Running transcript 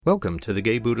Welcome to the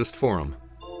Gay Buddhist Forum,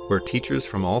 where teachers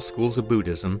from all schools of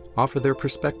Buddhism offer their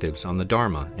perspectives on the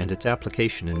Dharma and its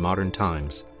application in modern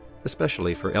times,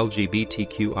 especially for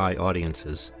LGBTQI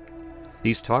audiences.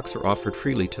 These talks are offered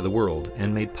freely to the world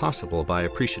and made possible by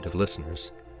appreciative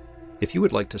listeners. If you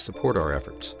would like to support our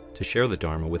efforts to share the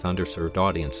Dharma with underserved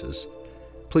audiences,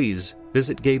 please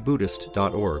visit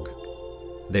gaybuddhist.org.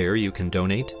 There you can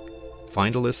donate,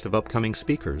 find a list of upcoming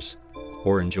speakers,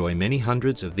 or enjoy many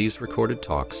hundreds of these recorded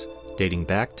talks dating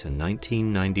back to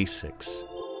 1996.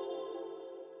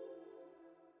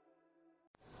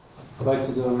 I'd like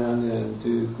to go around and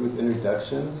do group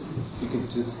introductions. You could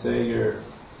just say your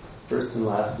first and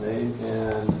last name,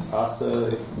 and also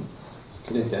if you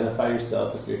can identify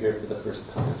yourself if you're here for the first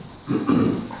time.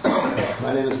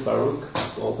 My name is Baruch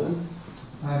Golden.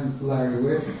 I'm Larry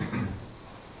Wick.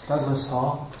 Douglas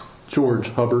Hall. George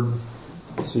Hubbard.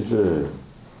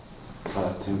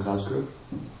 Tim Cosgrove.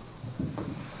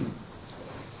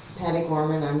 Patty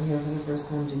Gorman, I'm here for the first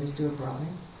time. Jimmy Stewart Brawley.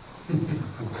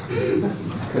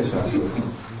 Chris Ashworth.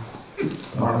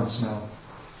 Marlon Snow.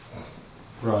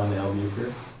 Ron L.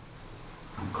 Bucher.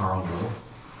 I'm Carl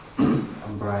Lowe.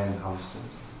 I'm Brian Houston.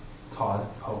 Todd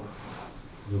Pope.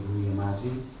 Lubu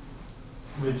Yamati.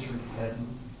 Richard Hedden.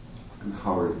 And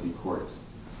Howard D. Court.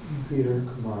 Peter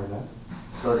Camarda.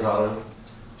 George Holland.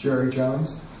 Jerry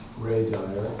Jones. Ray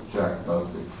Dyer. Jack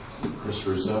Busby. Chris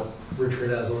Russo.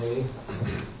 Richard Azzolini.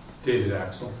 David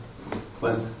Axel.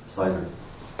 Clint Slider.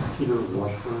 Peter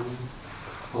Washburn.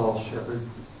 Paul Shepard.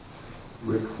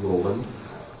 Rick Rowland.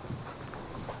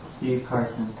 Steve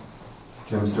Carson.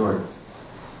 Jim Stewart.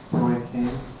 Roy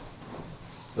King.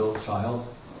 Bill Childs.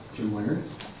 Jim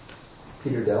Winters.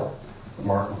 Peter Dell.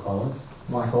 Mark McCollum.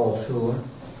 Michael Schuler.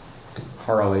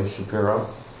 Harley Shapiro.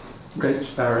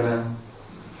 Rich Barada.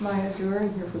 Maya Dewar,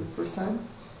 I'm here for the first time.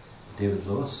 David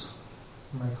Lewis.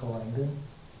 Michael Langdon.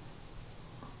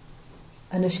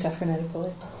 Anushka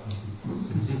Fernandopulle.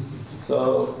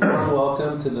 So, warm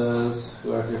welcome to those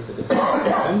who are here for the first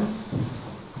time.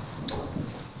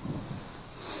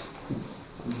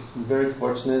 I'm very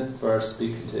fortunate for our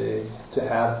speaker today to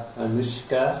have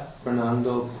Anushka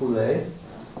Fernandopulle.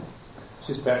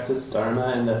 She's practiced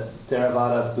Dharma in the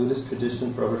Theravada Buddhist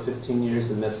tradition for over 15 years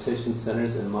in meditation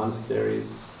centers and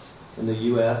monasteries in the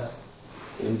U.S.,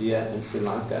 India, and Sri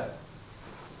Lanka.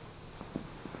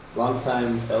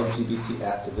 Longtime LGBT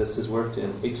activist, has worked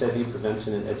in HIV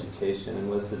prevention and education and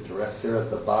was the director of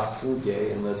the Boston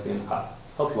Gay and Lesbian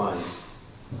Helpline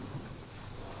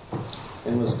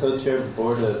and was co-chair of the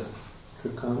board of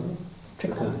Triconi?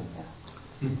 Yeah.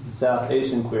 South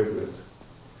Asian Queer Group.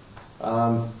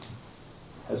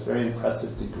 Has very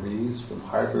impressive degrees from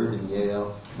Harvard and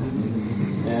Yale,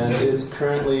 and is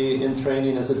currently in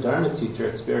training as a Dharma teacher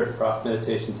at Spirit Prof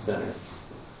Meditation Center.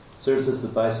 Serves as the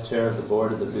vice chair of the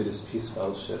board of the Buddhist Peace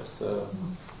Fellowship. So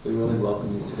we really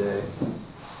welcome you today.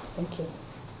 Thank you.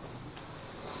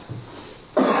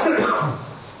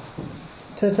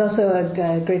 So it's also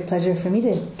a great pleasure for me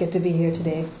to get to be here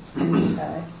today and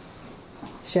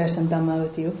share some Dhamma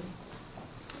with you.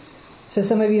 So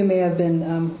some of you may have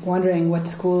been wondering what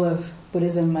school of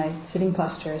Buddhism my sitting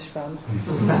posture is from.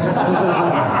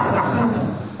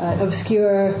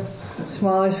 Obscure,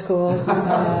 smaller school.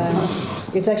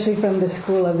 It's actually from the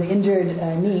school of the injured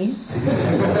knee,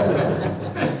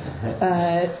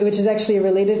 which is actually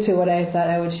related to what I thought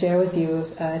I would share with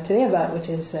you today about, which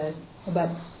is about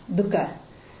dukkha.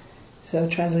 So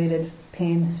translated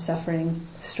pain, suffering,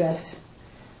 stress,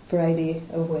 variety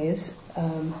of ways,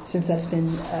 since that's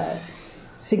been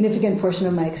significant portion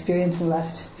of my experience in the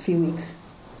last few weeks.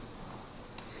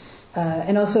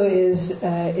 And also is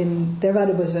in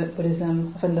Theravada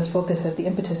Buddhism often the focus of the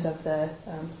impetus of the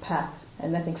path,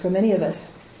 and I think for many of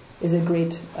us is a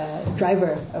great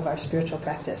driver of our spiritual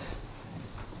practice.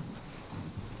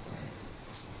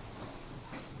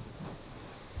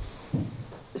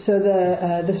 So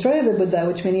the story of the Buddha,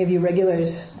 which many of you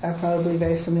regulars are probably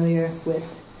very familiar with,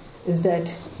 is that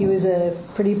he was a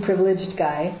pretty privileged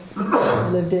guy,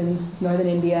 lived in northern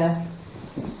India,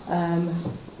 had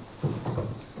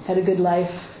a good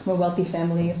life from a wealthy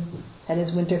family, had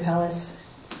his winter palace,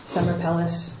 summer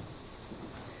palace.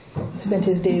 He spent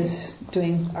his days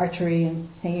doing archery and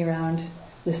hanging around,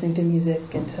 listening to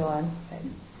music and so on.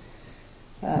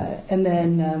 Right? And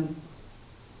then, I'm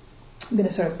going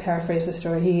to sort of paraphrase the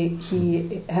story.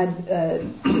 He had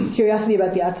curiosity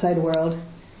about the outside world,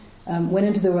 went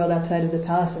into the world outside of the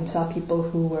palace and saw people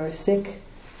who were sick,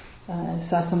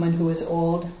 saw someone who was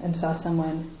old, and saw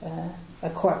someone, a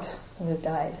corpse who had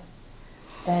died.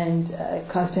 And it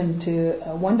caused him to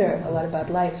wonder a lot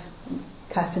about life,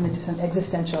 cast him into some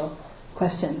existential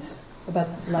questions about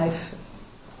life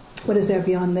What is there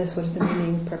beyond this? What is the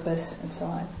meaning, purpose, and so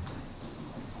on?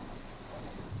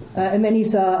 And then he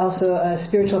saw also a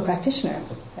spiritual practitioner,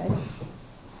 right?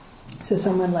 So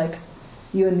someone like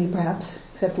you and me, perhaps,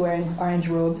 except wearing orange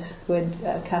robes, who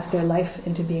had cast their life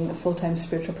into being a full-time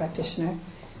spiritual practitioner,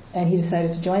 and he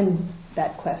decided to join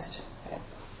that quest.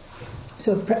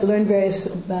 So learned various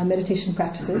meditation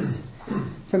practices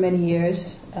for many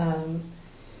years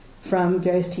from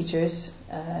various teachers.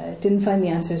 Didn't find the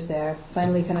answers there.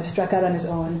 Finally kind of struck out on his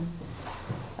own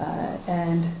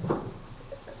and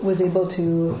was able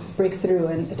to break through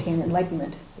and attain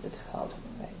enlightenment, as it's called.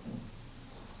 Right?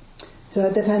 So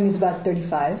at that time he's about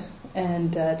 35,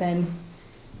 and then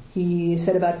he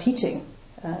set about teaching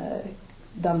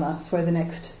Dhamma for the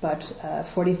next about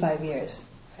 45 years.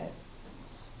 Right?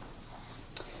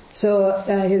 So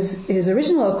his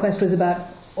original quest was about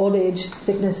old age,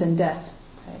 sickness, and death.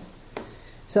 Right?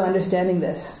 So understanding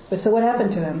this. But so what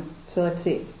happened to him? So let's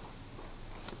see.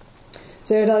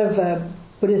 So there are a lot of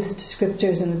Buddhist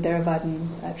scriptures in the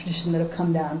Theravadan tradition that have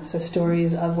come down. So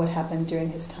stories of what happened during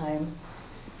his time.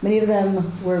 Many of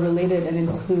them were related and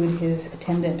include his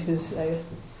attendant, who's a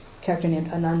character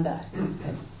named Ananda.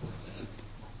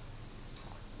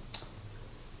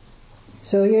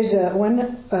 So here's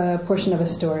one portion of a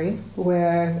story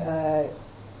where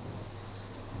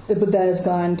the Buddha has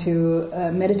gone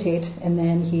to meditate, and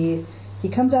then he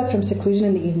comes out from seclusion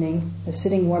in the evening, is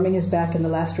sitting warming his back in the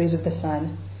last rays of the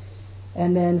sun,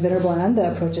 and then Venerable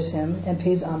Ananda approaches him and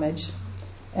pays homage,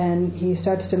 and he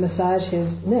starts to massage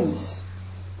his limbs.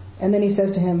 And then he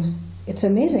says to him, "It's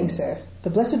amazing, sir. The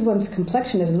Blessed One's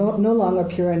complexion is no longer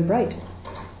pure and bright.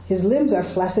 His limbs are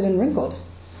flaccid and wrinkled.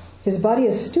 His body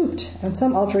is stooped, and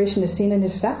some alteration is seen in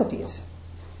his faculties."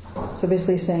 So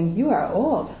basically saying, you are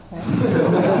old. Right?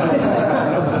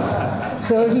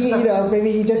 So he,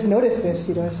 maybe he just noticed this,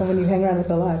 someone you hang around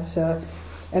with a lot. So,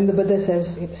 and the Buddha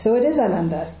says, so it is,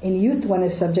 Ananda. In youth one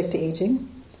is subject to aging.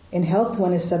 In health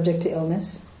one is subject to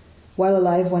illness. While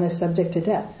alive one is subject to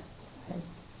death. Right?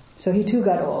 So he too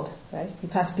got old. Right? He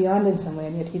passed beyond in some way,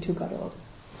 and yet he too got old.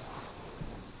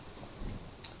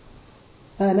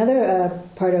 Another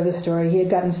part of the story, he had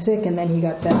gotten sick and then he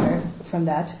got better from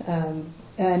that.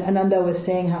 And Ananda was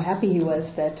saying how happy he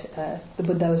was that the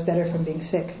Buddha was better from being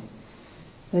sick.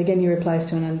 And again he replies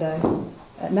to Ananda,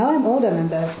 "Now I'm old,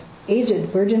 Ananda,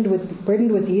 aged, burdened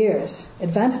with years,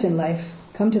 advanced in life,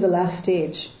 come to the last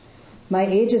stage. My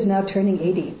age is now turning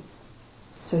 80.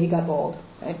 So he got old,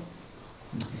 right?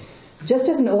 Just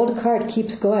as an old cart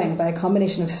keeps going by a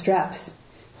combination of straps,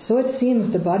 so it seems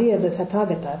the body of the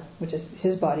Tathagata, which is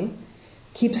his body,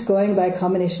 keeps going by a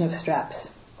combination of straps.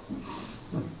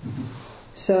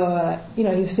 So,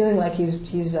 he's feeling like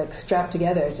he's like strapped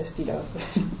together, just,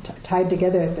 tied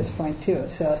together at this point too.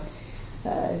 So,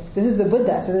 this is the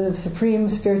Buddha, so this is the supreme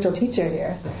spiritual teacher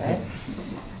here,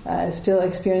 right? Still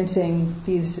experiencing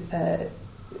these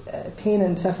pain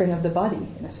and suffering of the body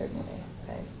in a certain way,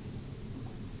 right?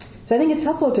 So I think it's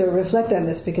helpful to reflect on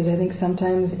this, because I think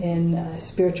sometimes in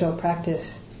spiritual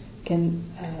practice can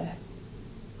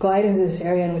glide into this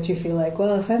area in which you feel like,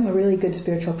 well, if I'm a really good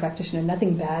spiritual practitioner,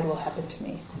 nothing bad will happen to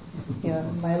me.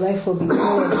 My life will be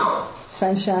full of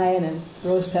sunshine and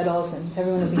rose petals, and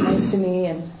everyone will be nice to me,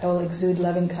 and I will exude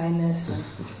loving kindness, and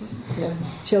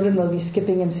children will be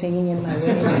skipping and singing in my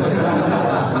way.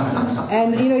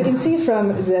 And you can see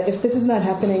from if this is not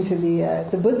happening to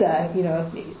the Buddha,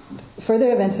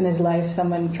 further events in his life,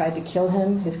 someone tried to kill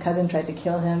him, his cousin tried to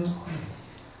kill him.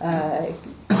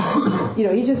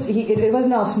 It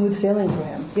wasn't all smooth sailing for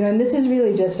him. And this is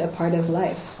really just a part of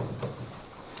life.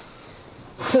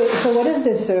 So what is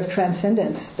this sort of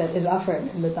transcendence that is offered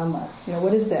in the Dhamma?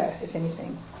 What is there, if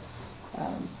anything?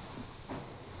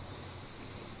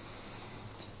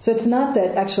 So it's not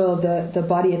that the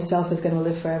body itself is going to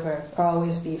live forever or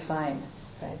always be fine,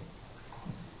 right?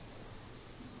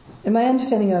 And my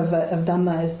understanding of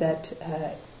Dhamma is that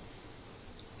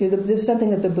this is something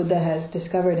that the Buddha has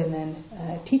discovered and then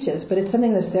teaches, but it's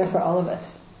something that's there for all of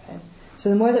us. Right? So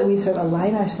the more that we sort of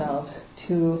align ourselves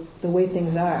to the way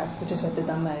things are, which is what the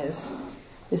Dhamma is,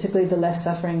 basically the less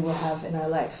suffering we'll have in our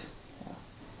life.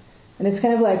 And it's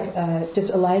kind of like just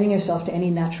aligning yourself to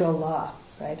any natural law,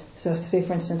 right? So say,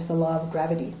 for instance, the law of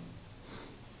gravity.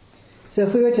 So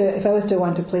if I was to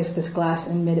want to place this glass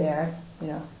in midair,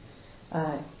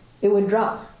 it would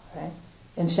drop, right,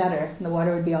 and shatter, and the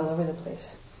water would be all over the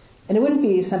place. And it wouldn't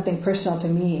be something personal to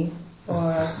me,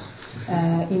 or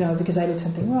because I did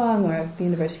something wrong, or the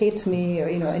universe hates me, or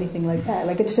anything like that.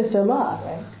 Like, it's just a law,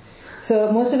 right?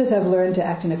 So most of us have learned to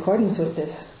act in accordance with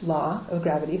this law of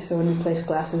gravity. So when we place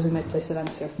glasses, we might place it on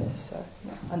a surface or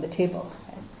on the table,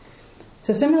 right?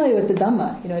 So similarly with the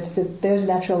Dhamma, there's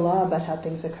natural law about how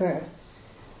things occur.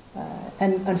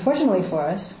 And unfortunately for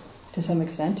us, to some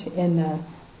extent,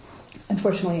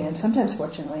 unfortunately and sometimes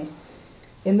fortunately,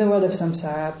 in the world of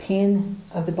samsara, pain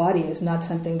of the body is not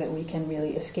something that we can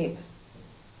really escape.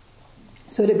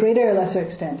 So to greater or lesser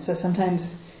extent, so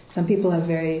sometimes some people have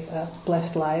very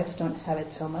blessed lives, don't have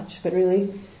it so much, but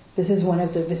really this is one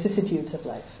of the vicissitudes of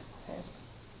life. Right?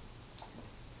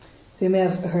 So you may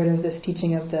have heard of this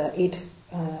teaching of the 8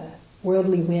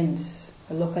 worldly winds,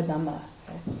 the loka dhamma.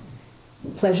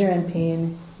 Right? Pleasure and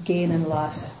pain, gain and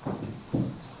loss,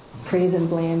 praise and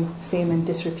blame, fame and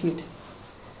disrepute.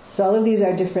 So all of these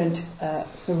are different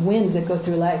sort of winds that go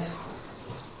through life.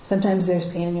 Sometimes there's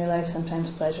pain in your life, sometimes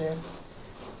pleasure.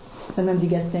 Sometimes you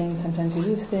get things, sometimes you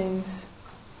lose things.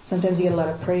 Sometimes you get a lot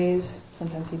of praise,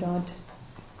 sometimes you don't.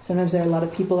 Sometimes there are a lot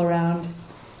of people around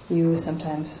you,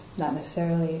 sometimes not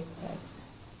necessarily. Right?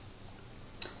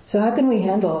 So how can we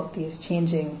handle these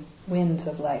changing winds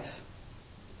of life?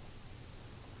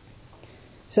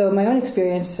 So my own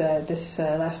experience this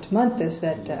last month is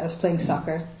that I was playing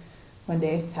soccer one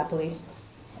day, happily,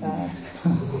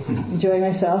 enjoying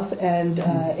myself, and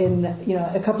in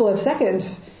a couple of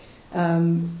seconds,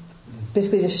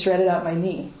 basically just shredded out my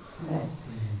knee. Right?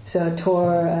 So I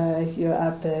tore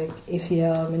out the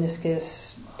ACL,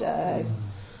 meniscus,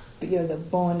 the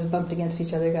bones bumped against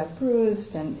each other, got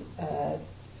bruised, and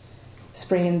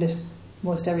sprained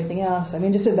most everything else. I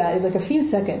mean, just about like a few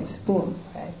seconds, boom,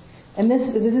 right? And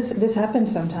this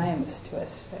happens sometimes to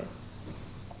us, right?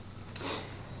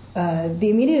 The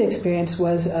immediate experience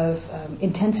was of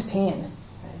intense pain,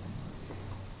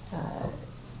 right?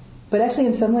 But actually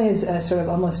in some ways sort of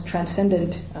almost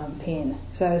transcendent pain.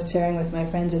 So I was sharing with my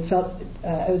friends, it felt,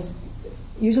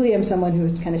 usually I'm someone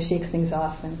who kind of shakes things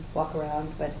off and walk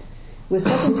around, but it was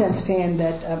such intense pain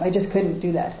that I just couldn't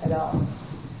do that at all.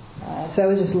 So I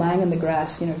was just lying in the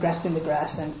grass, grasping the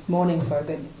grass and moaning for a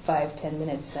good 5-10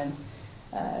 minutes, and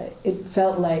it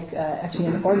felt like actually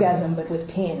an orgasm, but with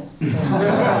pain. It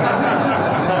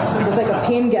was like a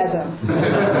pain-gasm.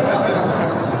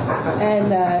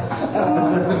 And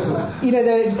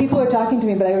the people were talking to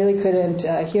me, but I really couldn't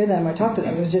hear them or talk to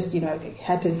them. It was just, I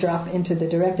had to drop into the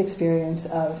direct experience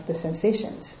of the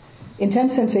sensations.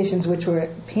 Intense sensations which were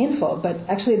painful, but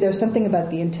actually there's something about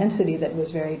the intensity that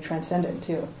was very transcendent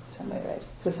too, in some way, right?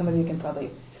 So some of you can probably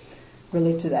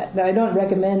relate to that. Now, I don't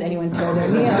recommend anyone tear their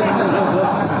knee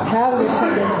out, have this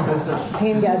kind of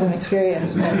pain-gasm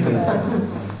experience,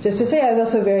 but just to say, I was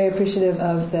also very appreciative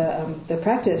of the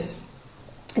practice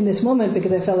in this moment,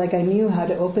 because I felt like I knew how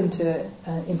to open to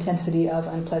intensity of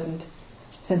unpleasant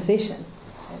sensation.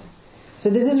 So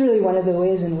this is really one of the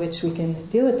ways in which we can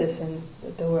deal with this in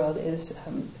the world, is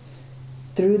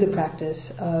through the practice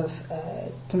of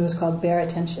something that's called bare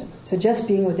attention. So just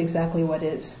being with exactly what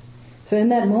is. So in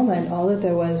that moment, all that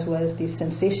there was these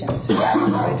sensations,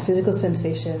 right? Physical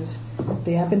sensations.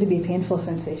 They happen to be painful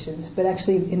sensations, but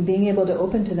actually in being able to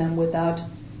open to them without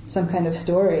some kind of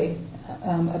story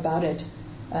about it,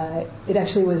 it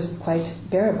actually was quite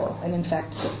bearable, and in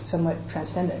fact somewhat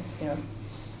transcendent.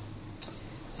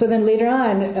 So then later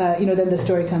on, then the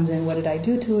story comes in. What did I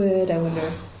do to it? I wonder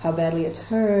how badly it's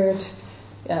hurt.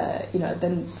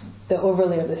 Then the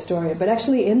overlay of the story. But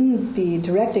actually, in the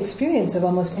direct experience of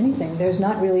almost anything, there's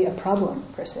not really a problem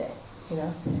per se.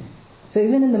 So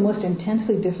even in the most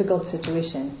intensely difficult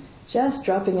situation, just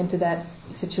dropping into that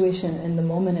situation in the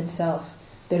moment itself,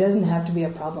 there doesn't have to be a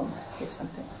problem with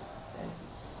something.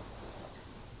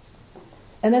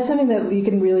 And that's something that you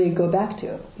can really go back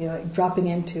to, dropping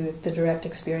into the direct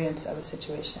experience of a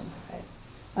situation. Right?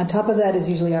 On top of that is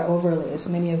usually our overlays,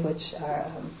 many of which are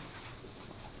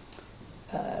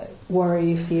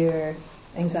worry, fear,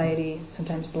 anxiety,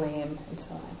 sometimes blame, and so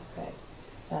on. Right?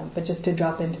 But just to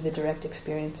drop into the direct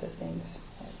experience of things.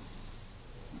 Right?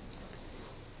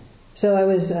 So I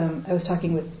was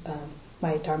talking with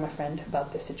my Dharma friend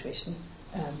about this situation.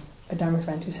 A Dharma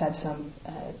friend who's had some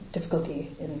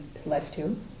difficulty in her life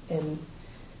too, in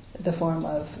the form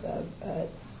of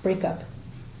breakup.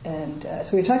 And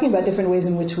so we were talking about different ways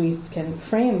in which we can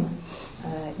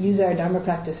use our Dharma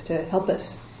practice to help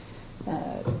us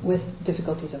with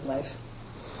difficulties of life.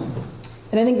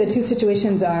 And I think the two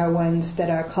situations are ones that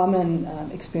are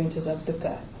common experiences of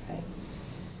dukkha. Right?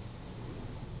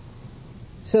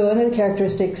 So one of the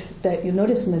characteristics that you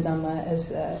notice in the Dhamma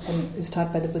and is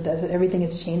taught by the Buddha is that everything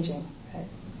is changing. Right?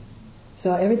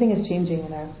 So everything is changing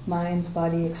in our minds,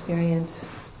 body, experience,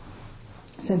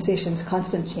 sensations,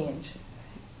 constant change.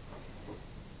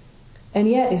 And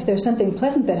yet, if there's something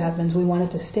pleasant that happens, we want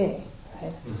it to stay.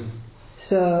 Right? Mm-hmm.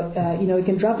 So, we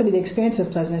can drop into the experience of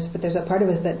pleasantness, but there's a part of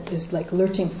us that is like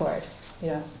lurching for it.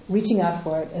 reaching out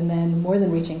for it, and then more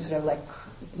than reaching, sort of like,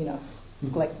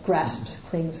 like grasps,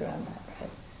 clings around that. Right?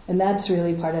 And that's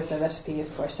really part of the recipe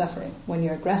for suffering. When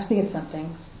you're grasping at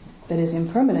something that is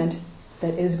impermanent,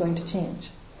 that is going to change.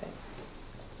 Right?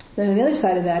 Then on the other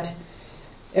side of that,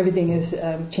 everything is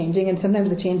changing, and sometimes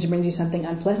the change brings you something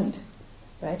unpleasant,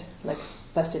 right? Like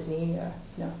busted knee, or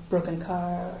broken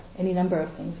car, or any number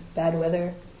of things, bad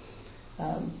weather,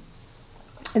 and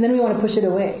then we want to push it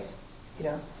away.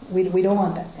 We don't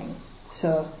want that thing,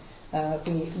 so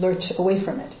we lurch away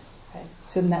from it. Right?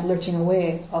 So then that lurching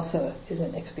away also is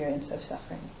an experience of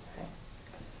suffering. Right?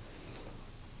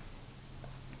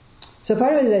 So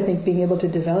part of it is, I think, being able to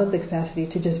develop the capacity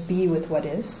to just be with what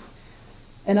is.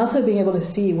 And also being able to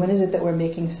see when is it that we're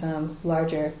making some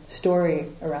larger story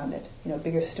around it,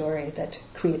 bigger story that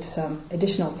creates some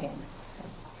additional pain.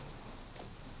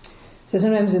 So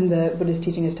sometimes in the Buddhist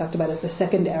teaching is talked about as the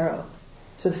second arrow.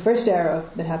 So the first arrow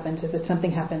that happens is that something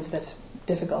happens that's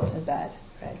difficult and bad,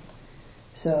 right?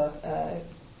 So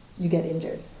you get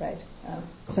injured, right?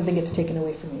 Something gets taken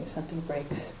away from you, something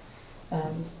breaks,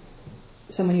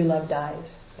 someone you love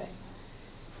dies, right?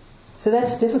 So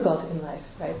that's difficult in life,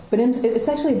 right? But it's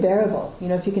actually bearable,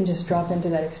 if you can just drop into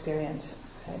that experience.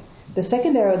 Right? The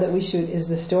second arrow that we shoot is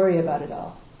the story about it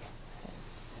all. Right?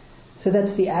 So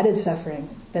that's the added suffering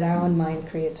that our own mind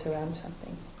creates around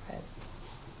something. Right?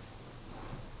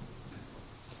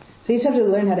 So you just have to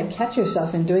learn how to catch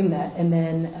yourself in doing that, and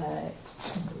then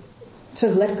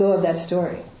sort of let go of that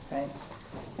story, right?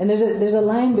 And there's a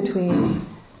line between,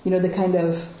 the kind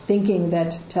of thinking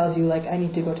that tells you, like, I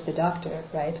need to go to the doctor,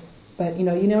 right? But, you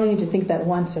only need to think that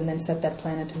once and then set that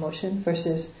plan into motion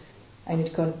versus, I need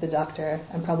to go to the doctor,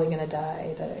 I'm probably going to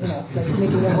die, like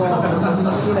making a whole,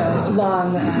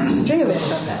 long string of it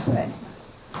from that, right?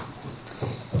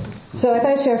 So I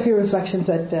thought I'd share a few reflections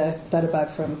that I thought about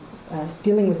from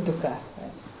dealing with dukkha,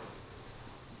 right?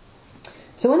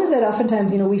 So one is that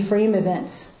oftentimes, we frame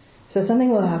events. So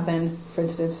something will happen, for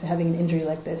instance, having an injury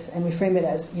like this, and we frame it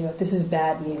as, this is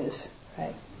bad news,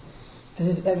 right?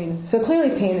 So clearly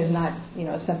pain is not,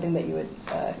 something that you would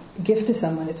gift to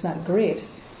someone. It's not great.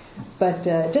 But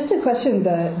just to question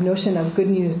the notion of good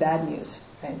news, bad news,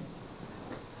 right?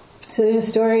 So there's a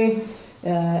story,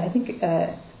 I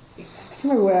can't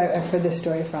remember where I've heard this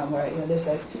story from, where, there's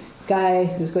a guy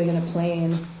who's going on a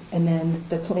plane, and then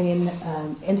the plane,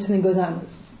 and something goes on,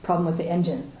 problem with the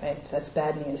engine, right? So that's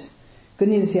bad news. Good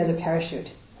news is he has a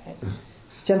parachute, right?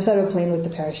 Jumps out of a plane with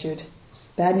the parachute.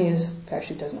 Bad news,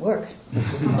 parachute doesn't work.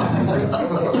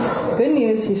 Good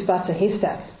news, he spots a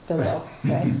haystack below,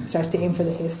 right? Starts to aim for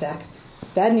the haystack.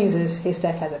 Bad news is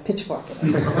haystack has a pitchfork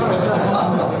in it.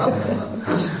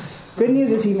 Good news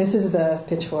is he misses the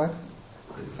pitchfork.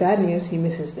 Bad news, he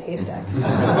misses the haystack.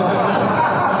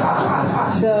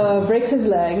 So breaks his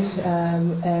leg,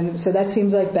 and so that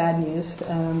seems like bad news.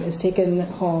 Is taken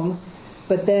home,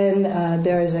 but then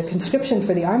there is a conscription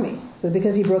for the army. But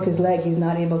because he broke his leg, he's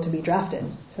not able to be drafted.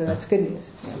 So that's good news.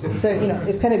 So,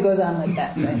 it kind of goes on like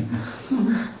that, right?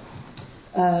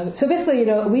 So basically,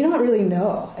 we don't really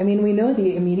know. I mean, we know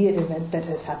the immediate event that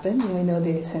has happened, and we know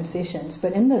the sensations.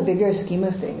 But in the bigger scheme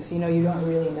of things, you don't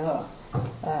really know.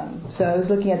 So I was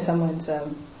looking at someone's...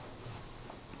 someone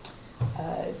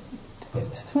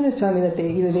was telling me that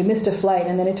they missed a flight,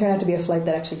 and then it turned out to be a flight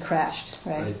that actually crashed,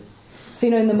 right? So,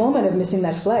 in the moment of missing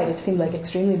that flight, it seemed like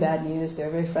extremely bad news. They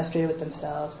were very frustrated with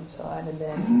themselves and so on. And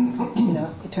then,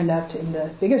 it turned out to, in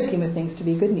the bigger scheme of things, to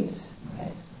be good news.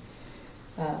 Right?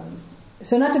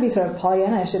 So not to be sort of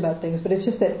Pollyanna-ish about things, but it's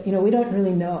just that, we don't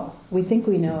really know. We think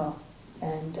we know.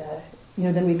 And,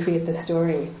 then we create this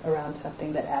story around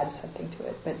something that adds something to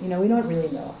it. But, we don't really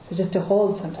know. So just to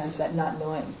hold sometimes that not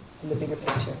knowing in the bigger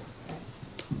picture.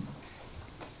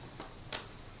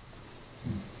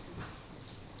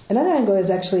 Another angle is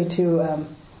actually to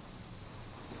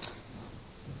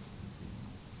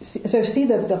sort of see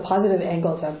the positive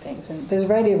angles on things. And there's a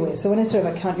variety of ways. So when I sort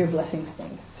of count your blessings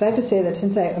thing, so I have to say that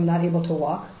since I am not able to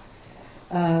walk,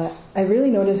 I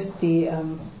really noticed the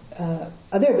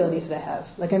other abilities that I have.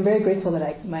 Like, I'm very grateful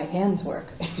that my hands work,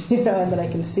 and that I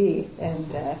can see.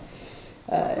 And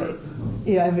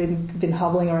I've been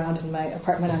hobbling around in my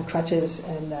apartment on crutches,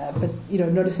 and but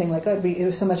noticing like, it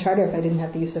was so much harder if I didn't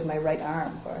have the use of my right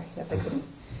arm, or if I couldn't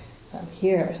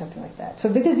hear or something like that. So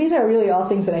these are really all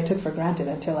things that I took for granted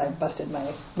until I busted my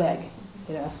leg.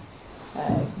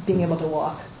 Being able to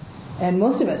walk, and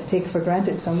most of us take for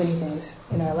granted so many things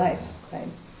in our life, right?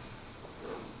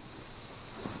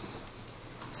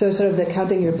 So sort of the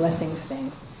counting your blessings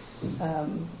thing.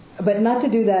 But not to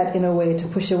do that in a way to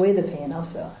push away the pain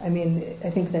also. I mean,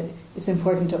 I think that it's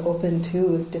important to open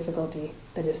to difficulty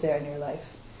that is there in your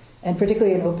life. and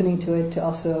particularly an opening to it to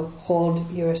also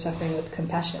hold your suffering with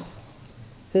compassion.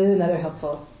 So this is another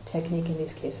helpful technique in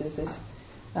these cases, is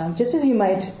just as you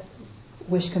might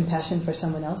wish compassion for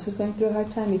someone else who's going through a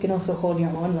hard time, you can also hold your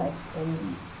own life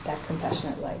in that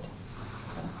compassionate light.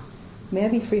 May I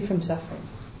be free from suffering.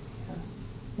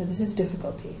 Now, this is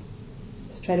difficulty.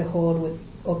 Just try to hold with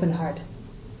open heart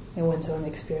in one's own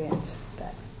experience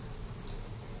that.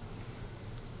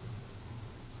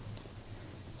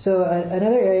 So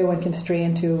another area one can stray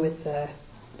into with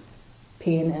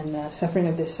pain and suffering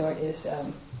of this sort is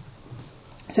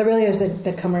several areas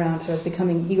that come around sort of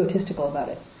becoming egotistical about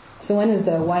it. So one is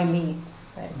the why me,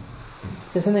 right?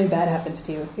 So something bad happens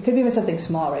to you. It could be even something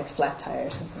small, right? Flat tire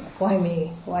or something like, why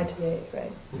me? Why today,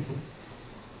 right?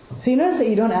 So you notice that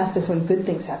you don't ask this when good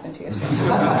things happen to yourself.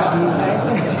 Right?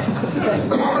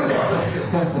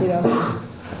 You know,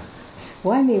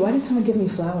 why me? Why did someone give me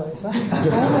flowers? Why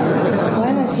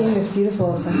am I seeing this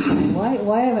beautiful sunshine?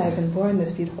 Why have I been born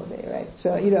this beautiful day, right?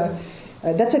 So, you know,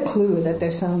 that's a clue that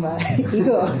there's some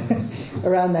ego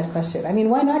around that question. I mean,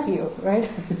 why not you, right?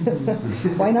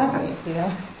 Why not me, you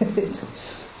know?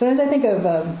 Sometimes I think of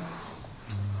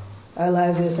our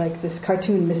lives as like this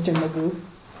cartoon Mr. Magoo.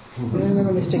 You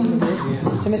remember Mr.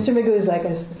 Magoo? So Mr. Magoo is like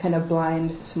a kind of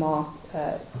blind, small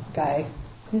guy.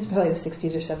 It's probably the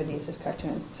 60s or 70s, this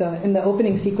cartoon. So in the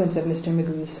opening sequence of Mr.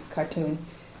 Magoo's cartoon,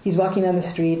 he's walking down the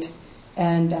street,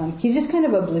 and he's just kind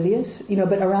of oblivious, you know,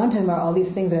 but around him are all these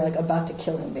things that are like about to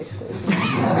kill him, basically.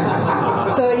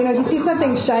 So, you know, he sees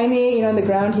something shiny, you know, on the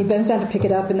ground, he bends down to pick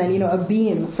it up, and then, you know, a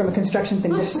beam from a construction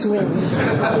thing just swings, you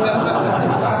know,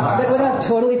 that would have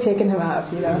totally taken him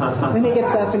out, you know. Then he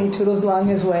gets up and he toodles along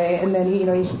his way, and then, you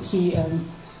know,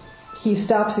 he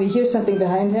stops and he hears something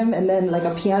behind him, and then like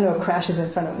a piano crashes in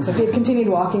front of him. So if he had continued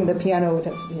walking, the piano would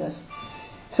have, you know.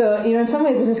 So, you know, in some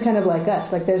ways this is kind of like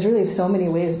us. Like there's really so many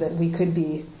ways that we could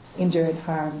be injured,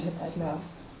 harmed, you know,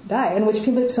 die, and which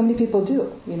so many people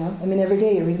do, you know. I mean, every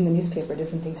day you're reading the newspaper,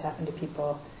 different things happen to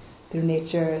people through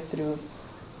nature, through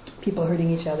people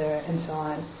hurting each other, and so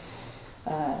on.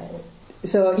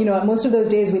 So, you know, most of those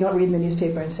days we don't read in the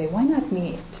newspaper and say, why not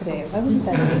me today? Why wasn't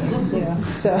that me? You know,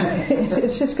 so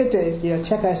it's just good to, you know,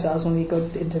 check ourselves when we go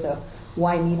into the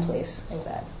why me place like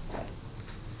that.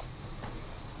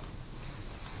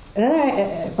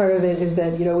 Another part of it is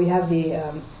that, you know, we have the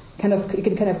you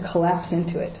can kind of collapse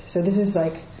into it. So this is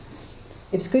like,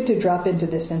 it's good to drop into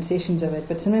the sensations of it,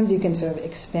 but sometimes you can sort of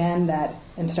expand that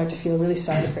and start to feel really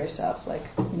sorry for yourself, like,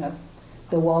 you know,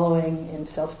 the wallowing in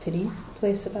self-pity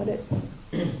place about it.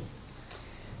 And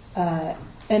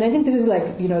I think this is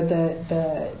like, you know,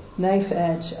 the knife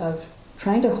edge of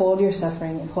trying to hold your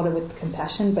suffering and hold it with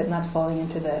compassion, but not falling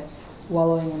into the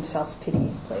wallowing in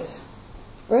self-pity place.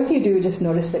 Or if you do, just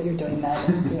notice that you're doing that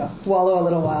and, you know, wallow a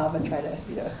little while, but try to,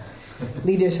 you know,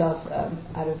 lead yourself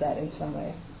out of that in some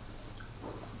way.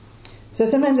 So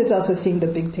sometimes it's also seeing the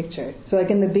big picture. So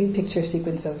like in the big picture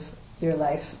sequence of your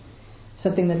life,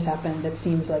 something that's happened that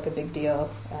seems like a big deal.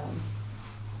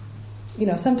 You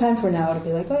know, sometime from now it'll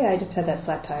be like, oh yeah, I just had that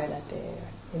flat tire that day. Or,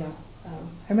 you know,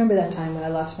 I remember that time when I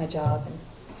lost my job and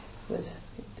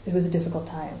it was a difficult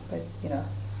time. But, you know,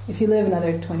 if you live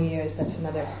another 20 years, that's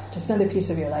just another piece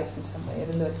of your life in some way,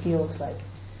 even though it feels like,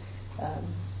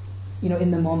 you know,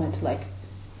 in the moment, like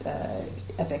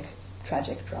epic,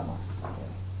 tragic drama.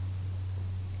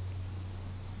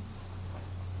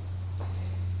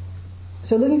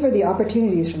 So looking for the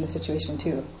opportunities from the situation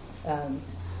too.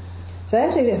 So I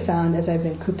actually have found, as I've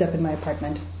been cooped up in my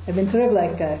apartment, I've been sort of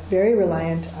like very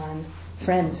reliant on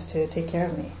friends to take care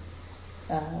of me.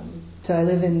 So I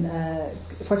live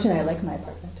fortunately I like my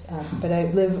apartment, but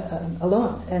I live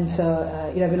alone. And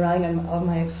so, you know, I've been relying on all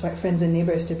my friends and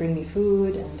neighbors to bring me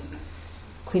food and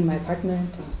clean my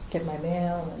apartment and get my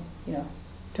mail and, you know,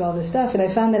 do all this stuff. And I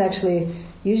found that actually,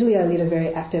 usually I lead a very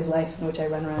active life in which I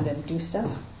run around and do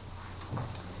stuff.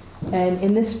 And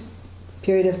in this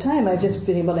period of time, I've just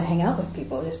been able to hang out with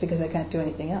people just because I can't do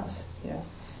anything else, you know.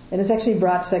 And it's actually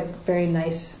brought like very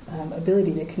nice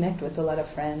ability to connect with a lot of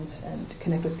friends and to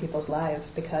connect with people's lives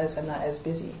because I'm not as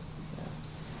busy. You know.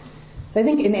 So I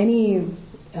think in any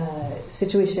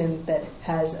situation that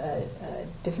has a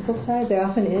difficult side, there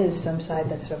often is some side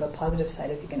that's sort of a positive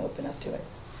side if you can open up to it.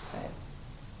 Right?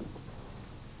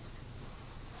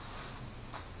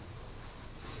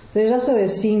 So there's also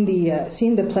seeing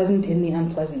the pleasant in the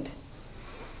unpleasant.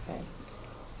 Right?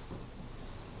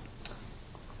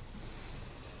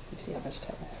 Let's see how much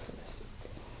time I have for this.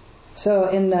 So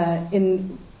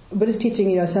in Buddhist teaching,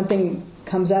 you know, something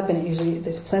comes up and it usually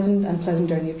there's pleasant,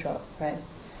 unpleasant, or neutral, right?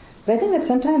 But I think that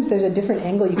sometimes there's a different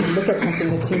angle you can look at something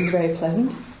that seems very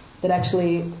pleasant, that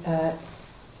actually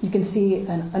you can see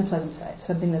an unpleasant side.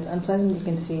 Something that's unpleasant, you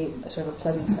can see a sort of a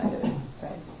pleasant side of it,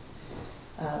 right?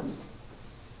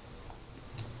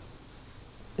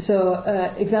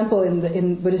 Example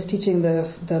in Buddhist teaching,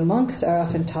 the monks are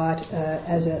often taught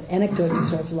as an anecdote to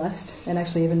sort of lust, and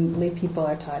actually even lay people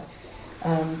are taught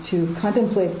to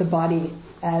contemplate the body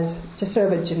as just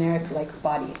sort of a generic like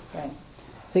body, right?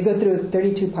 So you go through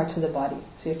 32 parts of the body.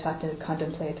 So you're taught to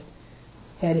contemplate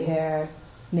head, hair,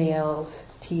 nails,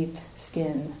 teeth,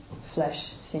 skin,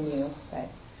 flesh, sinew, right?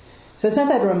 So it's not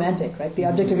that romantic, right? The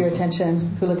object of your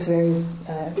attention, who looks very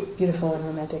beautiful and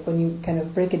romantic, when you kind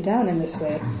of break it down in this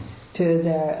way to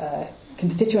their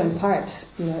constituent parts,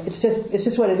 it's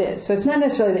just what it is. So it's not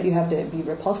necessarily that you have to be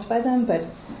repulsed by them, but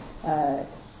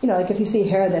like if you see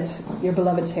hair that's your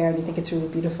beloved's hair and you think it's really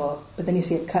beautiful, but then you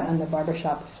see it cut on the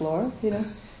barbershop floor,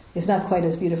 it's not quite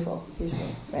as beautiful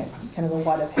usually, right? Kind of a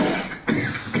wad of hair.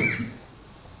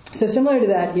 So similar to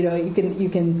that, you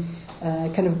can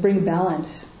kind of bring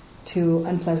balance to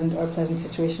unpleasant or pleasant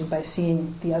situation by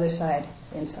seeing the other side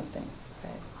in something.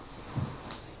 Right?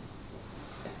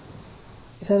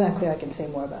 If that's not clear, I can say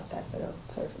more about that, but I'll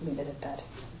sort of leave it at that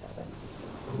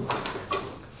way.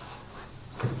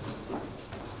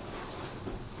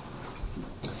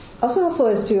 Also helpful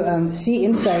is to see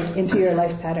insight into your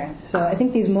life pattern. So I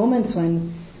think these moments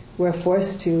when we're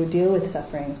forced to deal with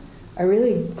suffering are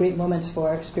really great moments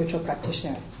for a spiritual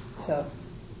practitioner. So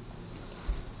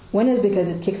one is because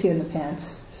it kicks you in the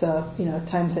pants. So,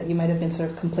 times that you might have been sort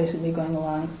of complacently going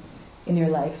along in your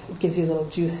life, it gives you a little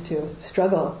juice to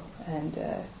struggle and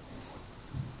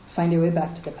find your way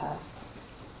back to the path.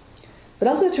 But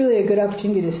also it's really a good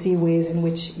opportunity to see ways in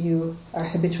which you are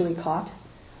habitually caught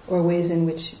or ways in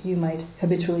which you might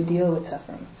habitually deal with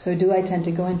suffering. So do I tend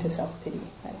to go into self-pity?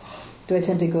 Right? Do I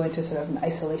tend to go into sort of an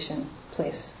isolation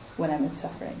place when I'm in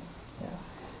suffering?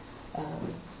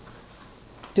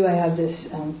 Do I have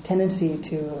this tendency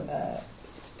to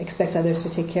expect others to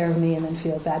take care of me and then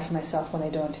feel bad for myself when I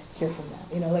don't hear from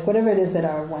them? Like whatever it is that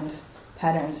are one's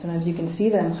patterns. Sometimes you can see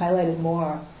them highlighted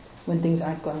more when things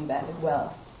aren't going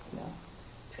well.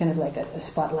 It's kind of like a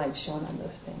spotlight shown on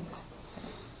those things.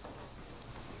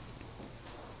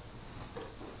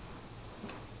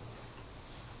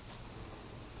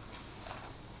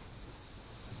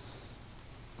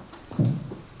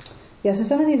 Yeah, so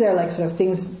some of these are like sort of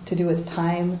things to do with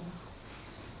time,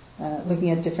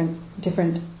 looking at different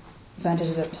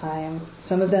advantages of time.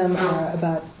 Some of them are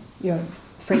about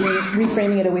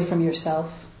reframing it away from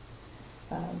yourself.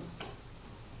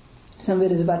 Some of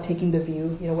it is about taking the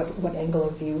view, what angle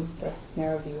of view, the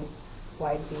narrow view,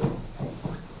 wide view.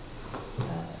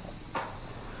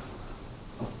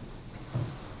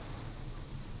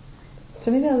 So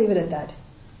maybe I'll leave it at that.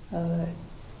 I'll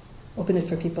open it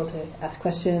for people to ask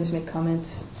questions, make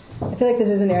comments. I feel like this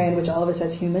is an area in which all of us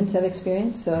as humans have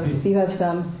experience. So if you have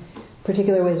some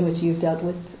particular ways in which you've dealt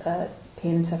with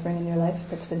pain and suffering in your life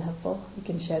that's been helpful, you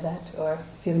can share that. Or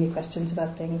if you have any questions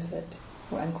about things that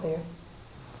were unclear.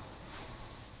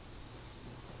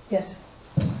 Yes?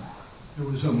 There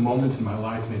was a moment in my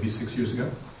life, maybe 6 years ago,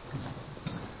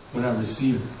 when I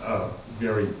received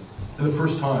the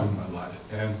first time in my life,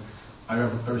 and I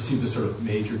received a sort of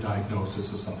major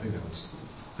diagnosis of something that was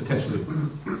potentially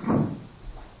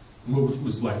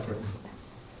was life-threatening.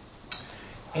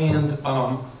 And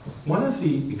one of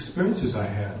the experiences I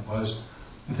had was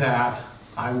that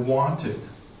I wanted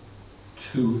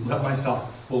to let myself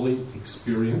fully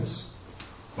experience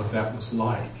what that was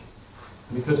like.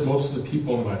 And because most of the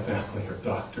people in my family are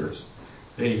doctors,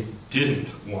 they didn't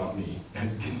want me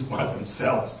and didn't want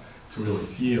themselves to really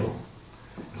feel.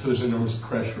 And so there's enormous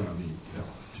pressure on me,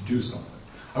 to do something.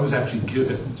 I was actually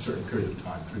given a certain period of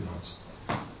time, 3 months.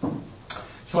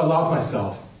 So I allowed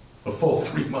myself a full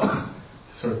 3 months,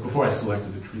 sort of before I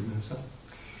selected the treatment and stuff.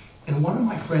 And one of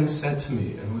my friends said to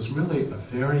me, and it was really a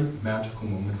very magical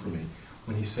moment for me,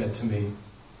 when he said to me,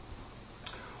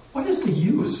 "What is the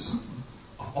use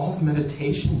of all the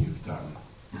meditation you've done,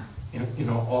 and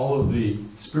all of the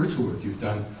spiritual work you've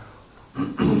done,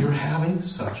 when you're having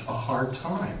such a hard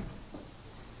time?"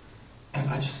 And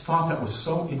I just thought that was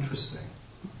so interesting,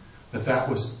 that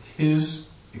was his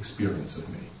experience of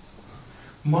me.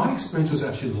 My experience was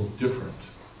actually a little different,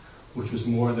 which was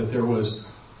more that there was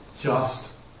just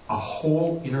a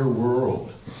whole inner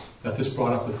world that this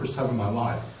brought up the first time in my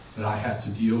life, that I had to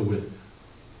deal with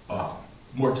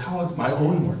mortality, my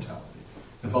own mortality,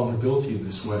 and vulnerability in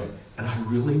this way. And I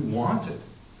really wanted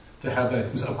to have that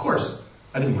experience. Of course,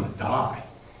 I didn't want to die,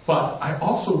 but I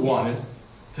also wanted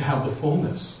to have the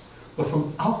fullness. But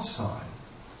from outside,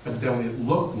 evidently it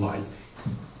looked like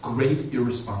great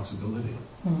irresponsibility.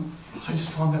 So I just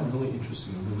found that really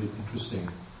interesting, a really interesting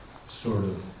sort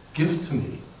of gift to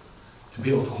me to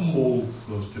be able to hold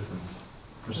those different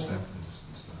perspectives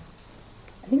and stuff.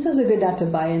 I think it's also good not to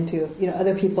buy into,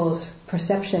 other people's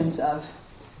perceptions of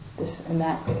this and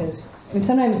that, because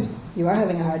sometimes you are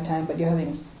having a hard time, but you're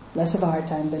having less of a hard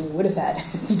time than you would have had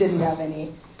if you didn't have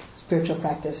any spiritual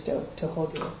practice to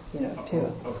hold you,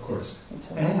 too. Of course.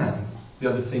 And the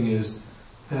other thing is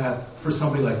that for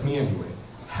somebody like me anyway,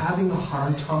 having a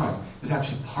hard time is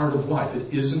actually part of life.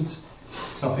 It isn't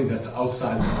something that's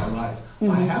outside of my life.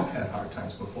 Mm-hmm. I have had hard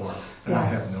times before, and I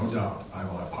have no doubt I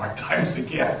will have hard times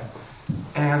again.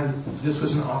 And this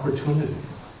was an opportunity,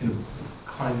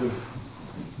 kind of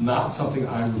not something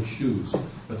I would choose,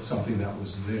 but something that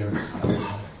was there.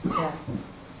 Yeah.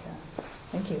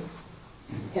 Thank you.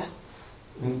 Yeah.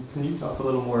 And can you talk a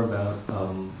little more about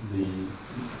the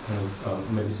kind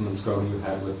of maybe some of the struggle you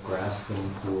had with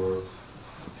grasping for,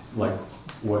 like,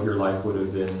 what your life would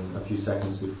have been a few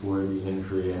seconds before the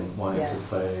injury and wanting to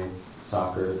play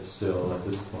soccer still at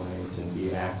this point and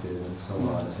be active and so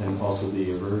on, and also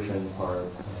the aversion part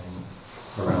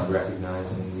around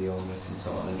recognizing the illness and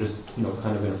so on, and just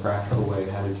kind of in a practical way,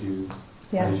 how did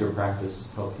your practice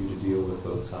help you to deal with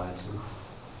both sides?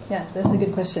 Yeah, that's a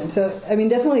good question. So,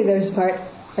 definitely there's part,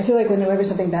 I feel like whenever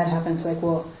something bad happens, like,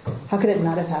 well, how could it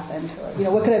not have happened?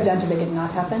 Or, what could I have done to make it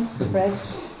not happen, right?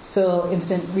 So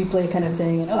instant replay kind of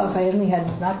thing, and if I only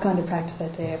had not gone to practice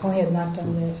that day, if only I had not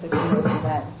done this, I could have done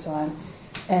that, and so on.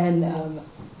 And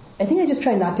I think I just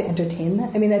try not to entertain that.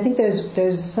 I think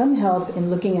there's some help in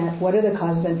looking at what are the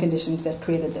causes and conditions that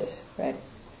created this, right?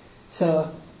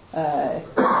 So,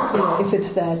 if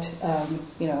it's that,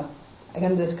 I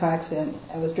got into this car accident,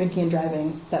 I was drinking and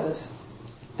driving, that was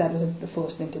the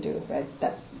foolish thing to do, right?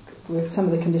 That were some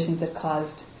of the conditions that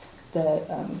caused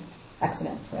the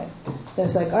accident, right? Then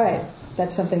it's like, all right,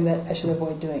 that's something that I should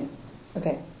avoid doing.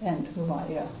 Okay, and move on,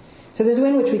 So there's a way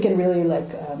in which we can really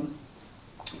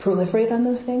proliferate on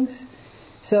those things.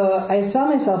 So I saw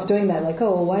myself doing that, like,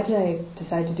 why did I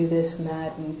decide to do this and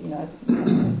that,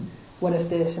 and what if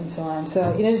this, and so on.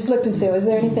 So just looked and said, is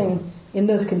there anything in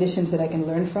those conditions that I can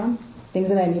learn from? Things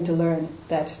that I need to learn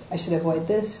that I should avoid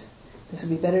this would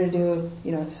be better to do,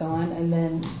 so on. And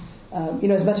then,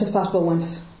 as much as possible,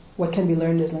 once what can be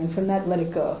learned is learned from that, let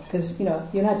it go. Because,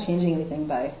 you're not changing anything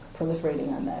by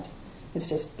proliferating on that. It's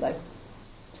just like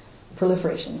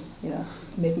proliferation,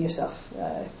 making yourself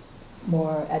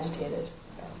more agitated.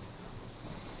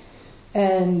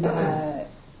 And,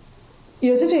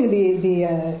 it's interesting,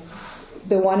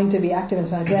 the wanting to be active and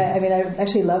so on. Yeah, I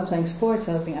actually love playing sports.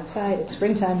 I love being outside. It's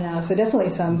springtime now, so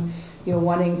definitely some,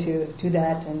 wanting to do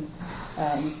that. And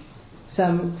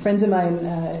some friends of mine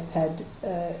had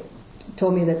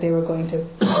told me that they were going to,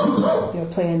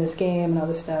 play in this game and all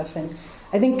this stuff. And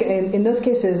I think in those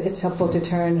cases, it's helpful to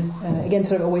turn again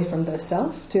sort of away from the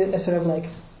self to a sort of like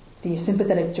the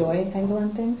sympathetic joy angle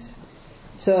on things.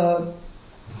 So.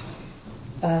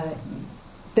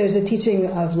 There's a teaching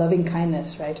of loving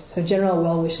kindness, right? So general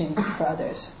well-wishing for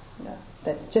others.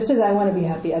 That just as I want to be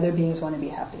happy, other beings want to be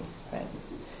happy, right?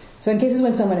 So in cases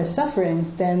when someone is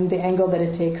suffering, then the angle that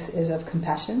it takes is of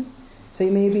compassion. So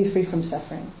you may be free from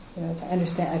suffering.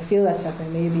 If I feel that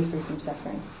suffering, may you be free from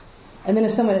suffering. And then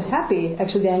if someone is happy,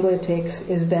 actually the angle it takes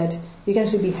is that you can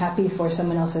actually be happy for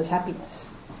someone else's happiness.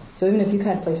 So even if you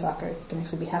can't play soccer, you can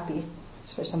actually be happy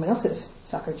for someone else's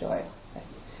soccer joy.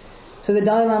 So the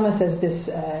Dalai Lama says this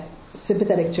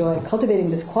sympathetic joy, cultivating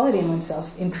this quality in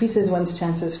oneself, increases one's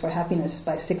chances for happiness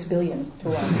by 6 billion to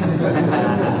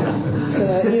 1. So,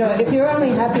 if you're only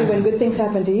happy when good things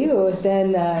happen to you,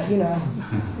 then,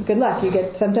 good luck.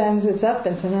 Sometimes it's up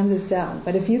and sometimes it's down.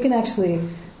 But if you can actually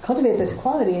cultivate this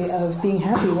quality of being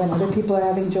happy when other people are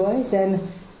having joy,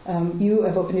 then you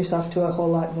have opened yourself to a whole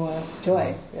lot more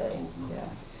joy, really. Yeah.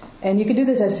 And you can do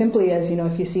this as simply as,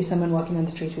 if you see someone walking on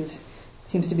the street who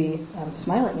seems to be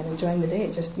smiling and enjoying the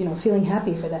day, just, feeling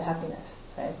happy for that happiness,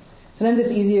 right? Sometimes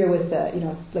it's easier with,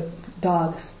 like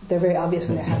dogs. They're very obvious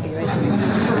when they're happy,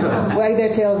 right? Wag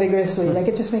their tail vigorously, like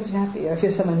it just makes them happy. Or if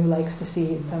you're someone who likes to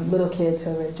see little kids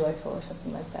who are very joyful or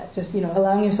something like that, just,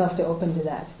 allowing yourself to open to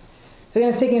that. So again,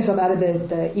 it's taking yourself out of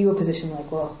the ego position,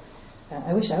 like, well,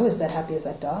 I wish I was that happy as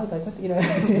that dog, like, what,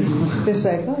 just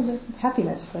like, the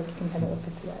happiness, like, you can kind of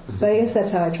open to that. So I guess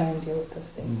that's how I try and deal with those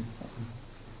things.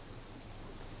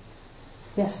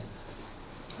 Yes.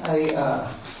 I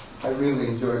really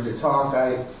enjoyed your talk.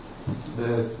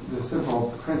 The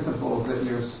simple principles that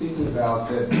you're speaking about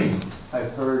that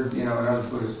I've heard, in other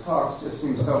Buddhist talks just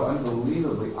seem so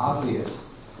unbelievably obvious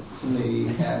to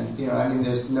me. And,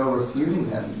 there's no refuting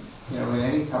them, in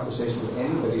any conversation with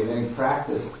anybody, in any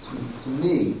practice. To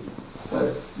me,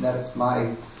 but that's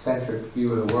my centric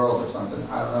view of the world or something.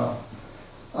 I don't know.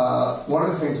 One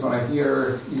of the things when I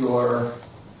hear your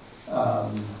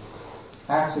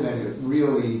accident, it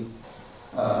really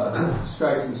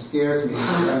strikes and scares me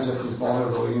because I'm just as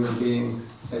vulnerable a human being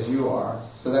as you are.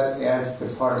 So that adds to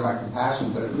part of my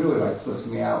compassion, but it really flips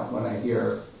me out when I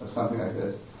hear of something like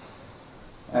this.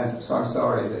 And so I'm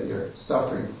sorry that you're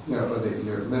suffering, or that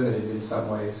you're limited in some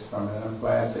ways from it. I'm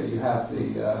glad that you have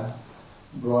the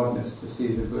broadness to see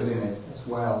the good in it as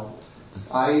well.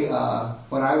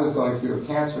 When I was going through a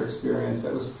cancer experience,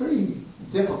 that was pretty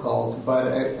difficult, but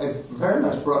it very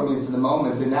much brought me into the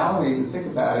moment. And now when I even think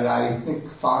about it, I think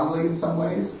fondly in some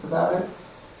ways about it.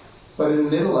 But in the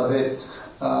middle of it,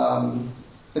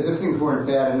 as if things weren't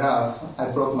bad enough, I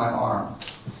broke my arm.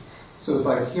 So it's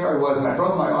like here I was, and I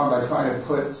broke my arm by trying to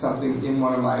put something in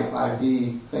one of my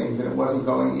IV things, and it wasn't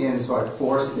going in, so I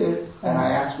forced it, and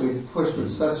I actually pushed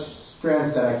with such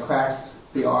strength that I cracked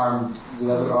the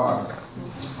other arm,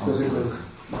 because it was,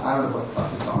 I don't know what the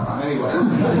fuck was going on. Anyway,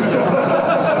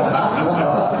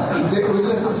 it was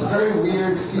just this very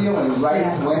weird feeling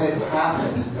right when it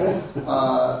happened.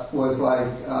 Was like,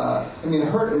 it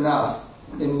hurt enough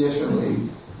initially.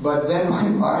 But then my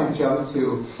mind jumped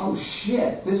to, oh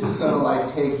shit, this is going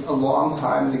to take a long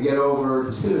time to get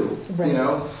over too, Right.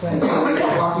 And so when you're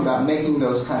talking about making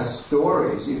those kind of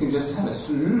stories, you can just kind of,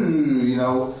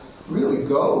 really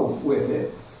go with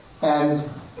it. And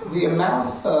the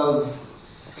amount of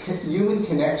human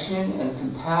connection and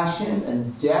compassion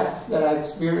and depth that I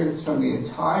experienced from the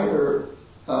entire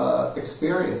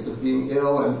experience of being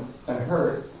ill and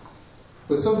hurt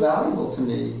was so valuable to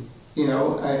me.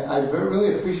 I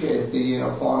really appreciate the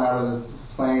falling out of the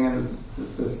plane and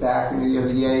the stack and the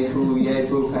yay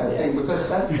boo kind of thing, because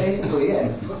that's basically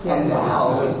it. And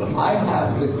now I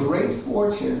have the great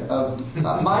fortune of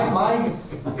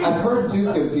I've heard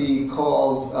dukkha be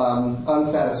called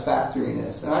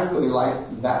unsatisfactoriness, and I really like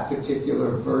that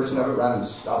particular version of it rather than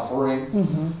suffering,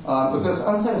 because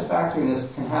unsatisfactoriness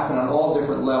can happen on all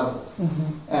different levels.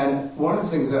 And one of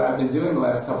the things that I've been doing the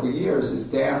last couple of years is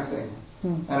dancing.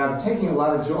 And I'm taking a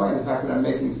lot of joy in the fact that I'm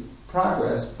making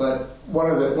progress, but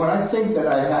when I think that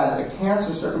I had a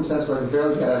cancer circumstance where I could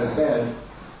barely get out of bed,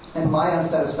 and my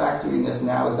unsatisfactoriness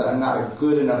now is that I'm not a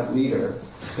good enough leader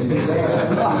in the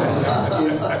band,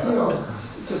 it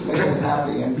just makes me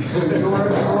happy. And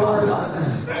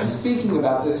your speaking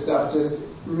about this stuff just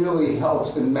really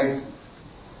helps and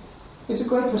it's a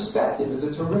great perspective. It's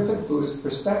a terrific Buddhist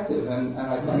perspective, and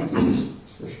I thank you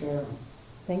for sharing.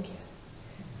 Thank you.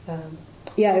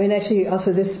 Actually,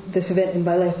 also this event in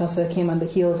my life also came on the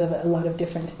heels of a lot of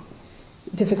different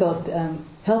difficult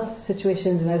health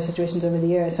situations and other situations over the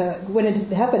years. So when it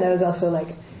happened, I was also like,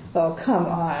 oh, come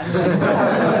on.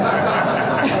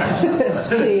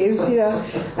 Please, So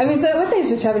one thing is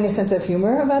just having a sense of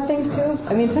humor about things, too.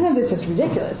 Sometimes it's just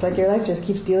ridiculous. Your life just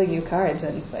keeps dealing you cards,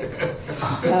 and it's like...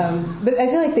 but I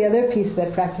feel like the other piece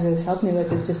that practice has helped me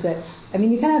with is just that,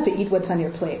 you kind of have to eat what's on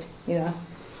your plate,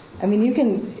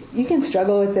 you can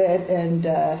struggle with it and,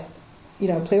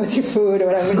 play with your food or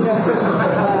whatever.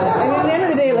 At the end of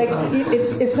the day,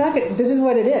 it's not good. This is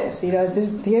what it is.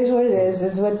 Here's what it is.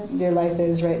 This is what your life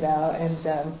is right now. And,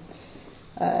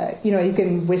 you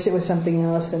can wish it was something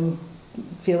else and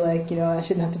feel like, I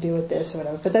shouldn't have to deal with this or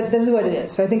whatever. But this is what it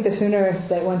is. So I think the sooner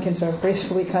that one can sort of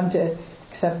gracefully come to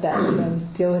accept that and then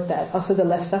deal with that, also the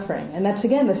less suffering. And that's,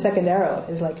 again, the second arrow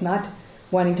is not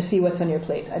wanting to see what's on your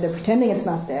plate, either pretending it's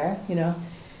not there,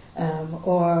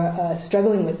 or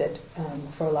struggling with it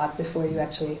for a lot before you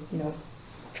actually,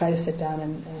 try to sit down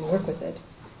and work with it.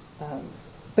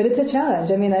 But it's a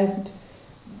challenge.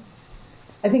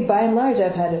 I think by and large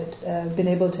I've had been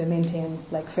able to maintain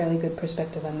fairly good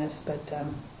perspective on this. But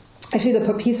actually,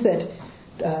 the piece that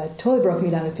totally broke me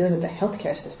down is dealing with the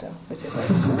healthcare system, which is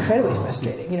incredibly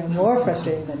frustrating. More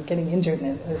frustrating than getting injured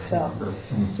in it itself.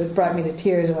 So it brought me to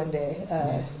tears one day.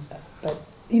 But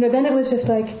then it was just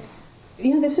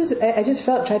this is. I just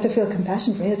tried to feel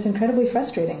compassion for me. It's incredibly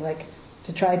frustrating,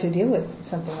 to try to deal with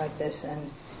something like this, and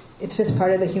it's just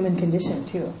part of the human condition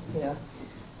too.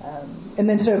 And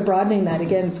then sort of broadening that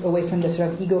again away from the sort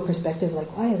of ego perspective,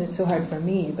 why is it so hard for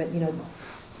me? But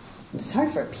it's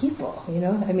hard for people,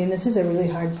 this is a really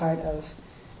hard part of,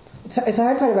 it's a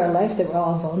hard part of our life that we're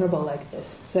all vulnerable like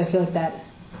this. So I feel like that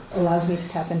allows me to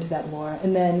tap into that more.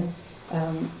 And then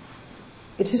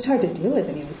it's just hard to deal with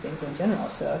any of these things in general.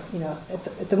 So,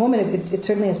 at the moment it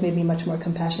certainly has made me much more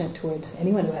compassionate towards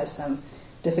anyone who has some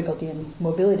difficulty in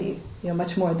mobility,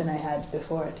 much more than I had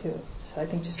before too. So I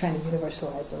think just trying to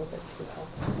universalize a little bit too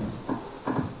helps.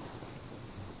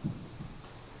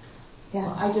 Yeah.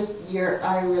 Well,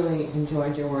 I really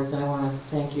enjoyed your words, and I want to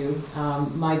thank you.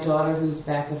 My daughter, who's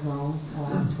back at home,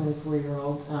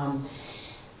 24-year-old,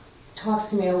 talks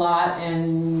to me a lot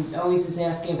and always is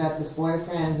asking about this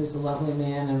boyfriend who's a lovely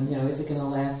man, and is it going to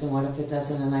last, and what if it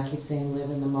doesn't? And I keep saying, live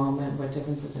in the moment. What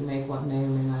difference does it make? What may or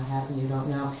may not happen? You don't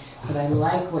know. But I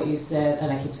like what you said,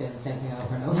 and I keep saying the same thing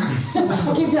over and over.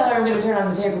 I keep telling her I'm going to turn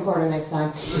on the tape recorder next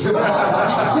time.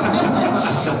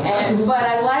 But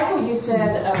I like what you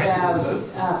said about.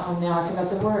 Now I forgot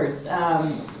the words.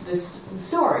 This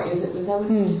story. Was that what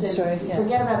you said? Story, yeah.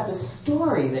 Forget about the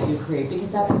story that you create,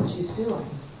 because that's what she's doing.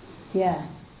 Yeah,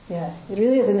 it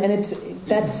really is, and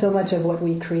that's so much of what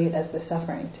we create as the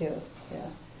suffering too.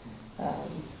 Yeah,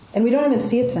 and we don't even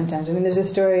see it sometimes. I mean, there's a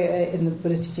story in the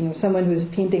Buddhist teaching of someone who's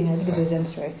painting. I think it's a Zen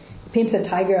story. He paints a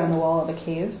tiger on the wall of a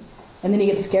cave, and then he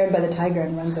gets scared by the tiger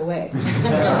and runs away. And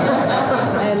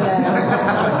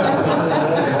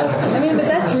I mean, but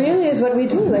that's really is what we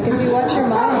do. Like if you watch your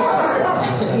mind,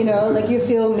 like you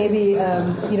feel maybe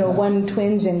one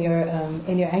twinge in your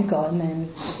ankle, and then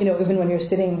even when you're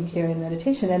sitting here in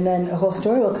meditation, and then a whole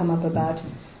story will come up about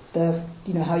the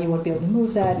how you won't be able to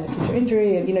move that and a future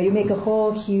injury, and you make a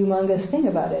whole humongous thing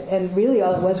about it, and really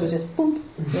all it was just boom,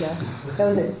 that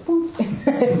was it, boom,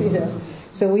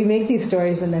 So we make these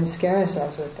stories and then scare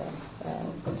ourselves with them.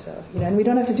 And we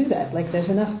don't have to do that. Like there's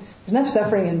enough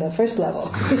suffering in the first level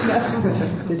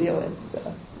to deal with.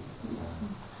 So,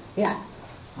 yeah.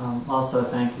 Also,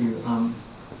 thank you.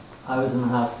 I was in the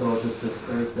hospital just this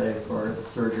Thursday for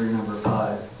surgery number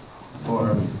 5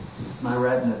 for my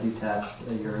retina detached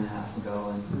a year and a half ago,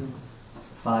 and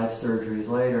 5 surgeries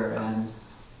later. And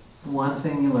one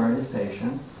thing you learn is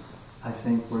patience. I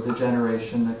think we're the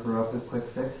generation that grew up with quick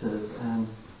fixes, and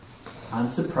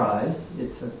I'm surprised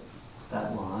it took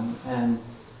that long. And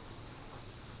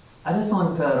I just want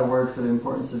to put out a word for the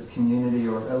importance of community,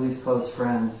 or at least close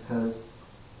friends, because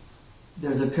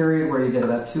there's a period where you get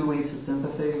about 2 weeks of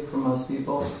sympathy from most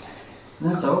people,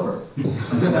 and that's over.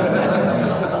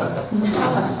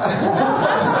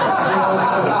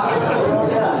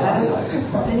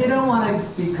 And you don't want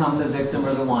to become the victim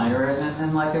or the whiner.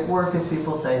 And like at work, if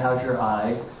people say, how's your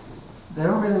eye? They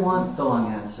don't really want the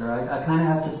long answer. I kind of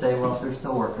have to say, well, they're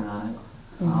still working on it.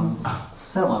 I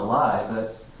don't want to lie,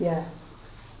 but... Yeah.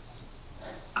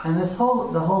 And the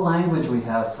whole language we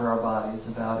have for our bodies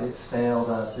about it failed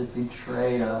us, it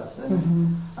betrayed us.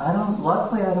 And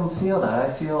luckily I don't feel that.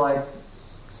 I feel like,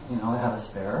 I have a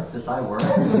spare. This eye works.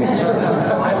 Why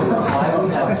would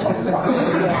we have to?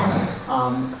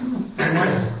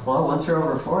 Well, once you're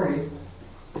over 40,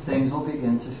 things will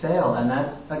begin to fail. And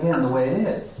that's, again, the way it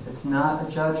is. It's not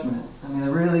a judgment. I mean,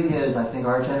 it really is. I think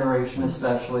our generation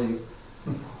especially,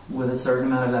 with a certain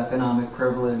amount of economic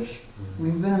privilege,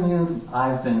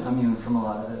 I've been immune from a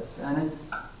lot of this. And it's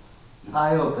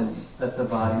eye-opening that the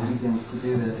body begins to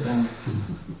do this. And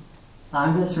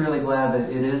I'm just really glad that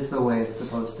it is the way it's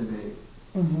supposed to be.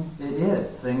 It is.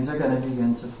 Things are going to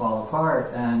begin to fall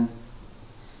apart, and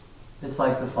it's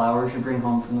like the flowers you bring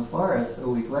home from the florist a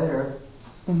week later.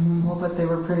 Well, but they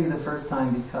were pretty the first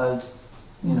time because,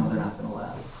 they're not going to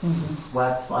last.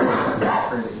 Wax flowers are not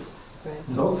pretty. Right.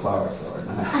 No flowers are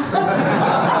not.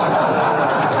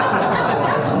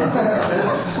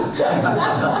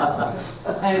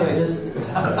 Anyway,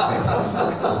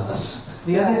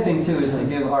 the other thing too is to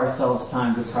give ourselves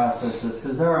time to process this,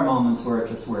 because there are moments where it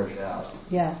just wears you out.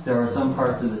 Yeah. There are some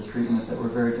parts of this treatment that were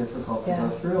very difficult to go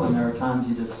through, and there are times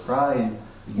you just cry, and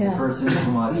the person who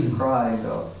can watch you cry and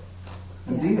go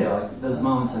and be there. Like those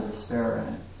moments of despair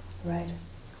in it. Right.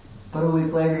 But a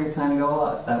week later, you kind of go,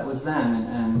 well, that was then,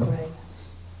 and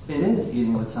it is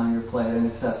eating what's on your plate and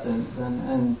acceptance,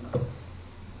 and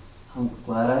I'm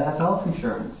glad I have health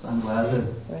insurance. I'm glad that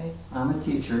I'm a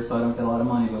teacher, so I don't get a lot of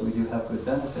money, but we do have good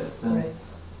benefits. And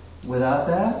without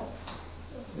that,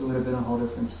 it would have been a whole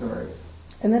different story.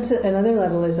 And that's another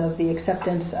level is of the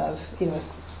acceptance of,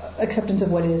 acceptance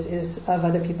of what is of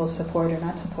other people's support or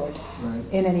not support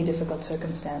in any difficult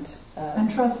circumstance. And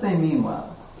trust they mean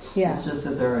well. Yeah. It's just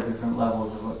that there are different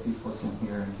levels of what people can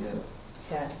hear and give.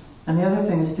 Yeah. And the other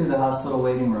thing is, too, the hospital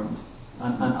waiting rooms.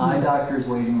 An eye doctor's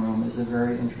waiting room is a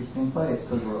very interesting place,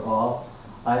 because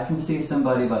I can see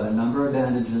somebody by the number of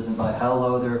bandages and by how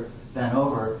low they're bent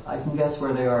over. I can guess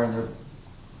where they are in their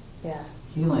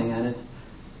healing, and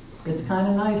it's kind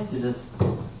of nice to just,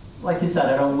 like you said,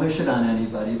 I don't wish it on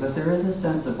anybody, but there is a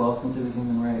sense of welcome to the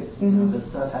human race. This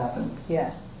stuff happens.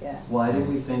 Yeah. Why did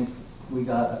we think we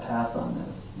got a pass on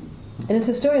this? And it's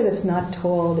a story that's not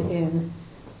told in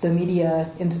the media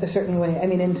in a certain way. I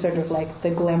mean, in sort of like the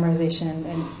glamorization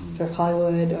and sort of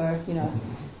Hollywood, or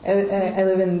I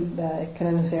live in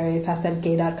kind of this area past that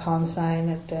gay.com sign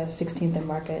at 16th and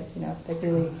Market, like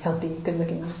really healthy,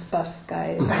 good-looking, buff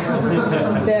guys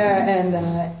there. And,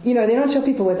 they don't show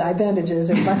people with eye bandages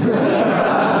or busted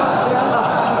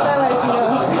It's not like,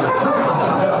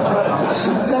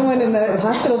 someone in the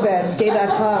hospital bed,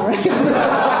 gay.com, right?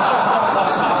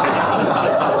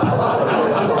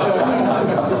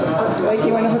 Like,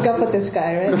 you want to hook up with this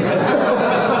guy, right?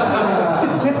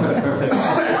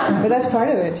 But that's part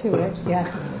of it, too, right? Yeah.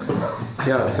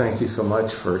 Yeah, thank you so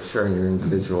much for sharing your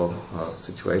individual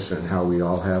situation and how we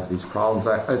all have these problems.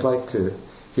 I'd like to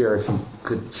hear if you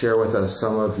could share with us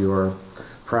some of your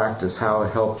practice, how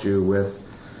it helped you with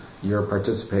your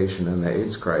participation in the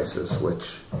AIDS crisis,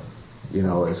 which,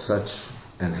 is such,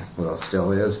 and well,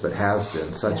 still is, but has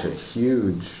been such a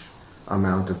huge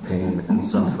amount of pain and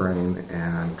suffering,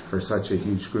 and for such a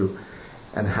huge group,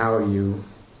 and how your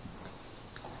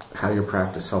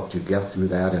practice helped you get through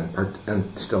that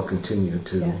and still continue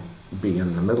to be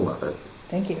in the middle of it.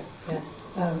 Thank you.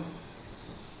 Yeah.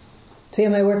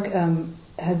 My work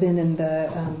had been in the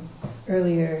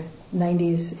earlier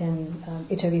 90s in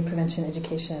HIV prevention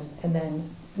education, and then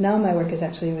now my work is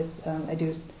actually with I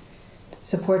do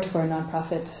support for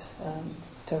nonprofits.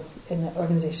 In an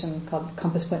organization called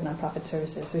Compass Point Nonprofit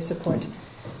Services. We support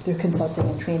through consulting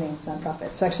and training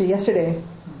nonprofits. So actually yesterday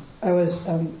I was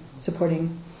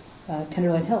supporting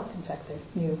Tenderloin Health, in fact, their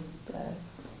new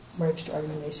merged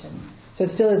organization. So it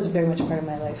still is very much part of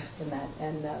my life in that.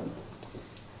 And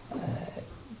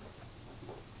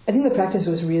I think the practice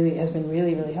has been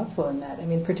really, really helpful in that. I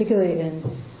mean, particularly in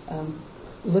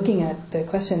looking at the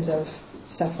questions of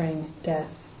suffering, death,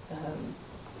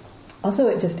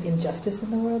 also, just injustice in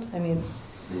the world. I mean,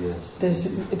 there's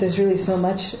really so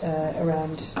much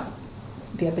around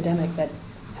the epidemic that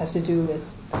has to do with,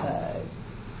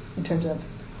 in terms of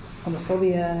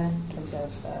homophobia, in terms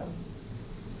of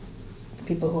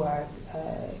people who are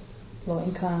low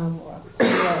income or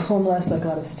homeless, like a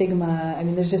lot of stigma. I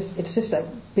mean, it's just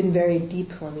been very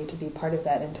deep for me to be part of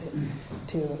that and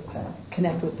to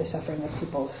connect with the suffering of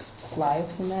people's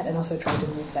lives in that, and also try to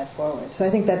move that forward. So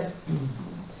I think there's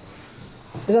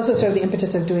also sort of the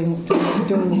impetus of doing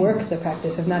work, the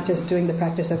practice of not just doing the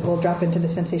practice of we'll drop into the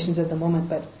sensations of the moment,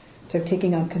 but sort of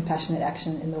taking on compassionate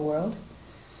action in the world,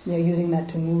 using that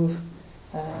to move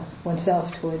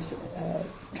oneself towards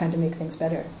trying to make things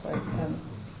better, or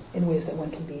in ways that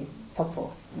one can be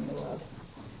helpful in the world.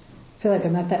 I feel like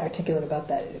I'm not that articulate about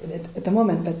that at the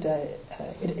moment, but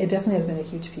it definitely has been a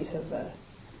huge piece of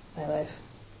my life.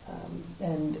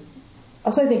 And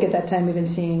also I think at that time even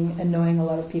seeing and knowing a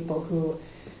lot of people who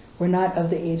were not of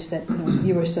the age that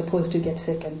you were supposed to get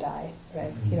sick and die,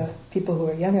 right? People who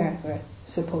were younger were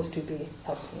supposed to be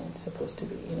healthy and supposed to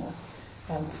be,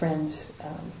 friends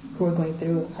who were going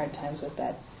through hard times with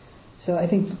that. So I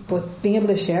think both being able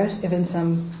to share even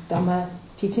some Dhamma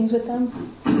teachings with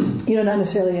them, not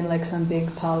necessarily in like some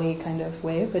big Pali kind of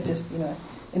way, but just,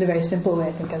 in a very simple way,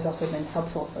 I think has also been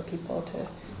helpful for people to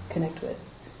connect with.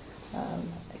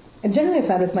 And generally I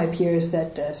found with my peers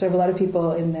that sort of a lot of people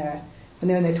when they're in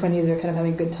their 20s, they're kind of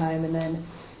having a good time, and then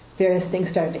various things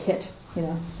started to hit,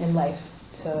 in life.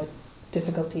 So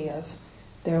difficulty of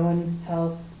their own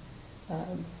health,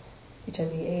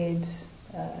 HIV, AIDS,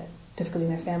 difficulty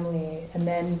in their family, and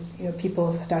then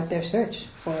people start their search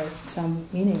for some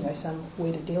meaning or some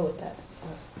way to deal with that.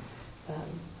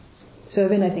 So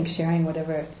even I think sharing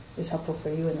whatever is helpful for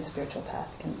you in the spiritual path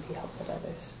can be helpful to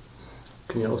others.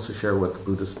 Can you also share what the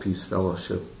Buddhist Peace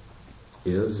Fellowship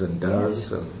is and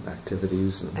does, and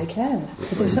activities? I can.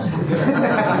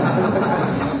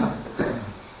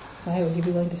 Why, would you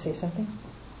be willing to say something?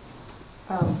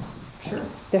 Sure.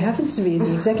 There happens to be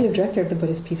the executive director of the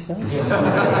Buddhist Peace Fellowship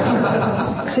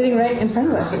sitting right in front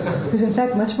of us, who's in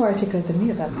fact much more articulate than me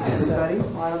about this. Everybody? So.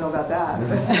 Well, I don't know about that.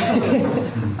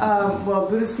 Well,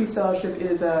 Buddhist Peace Fellowship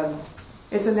is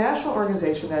it's a national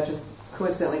organization that just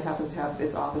coincidentally happens to have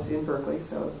its office in Berkeley,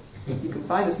 so you can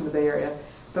find us in the Bay Area.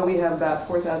 But we have about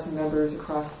 4,000 members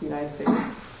across the United States.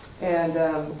 And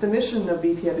the mission of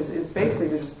BPF is basically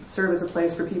to just serve as a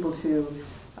place for people to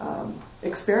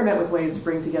experiment with ways to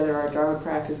bring together our Dharma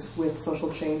practice with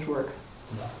social change work.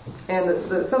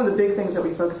 And some of the big things that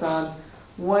we focus on,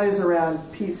 one is around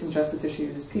peace and justice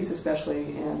issues, peace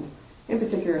especially, and in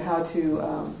particular how to,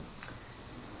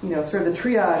 sort of the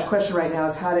triage question right now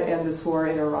is how to end this war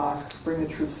in Iraq, bring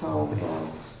the troops home.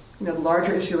 And, the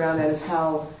larger issue around that is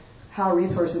how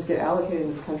resources get allocated in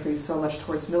this country so much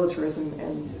towards militarism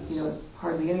and,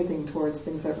 hardly anything towards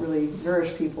things that really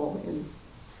nourish people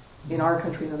in our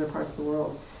country and other parts of the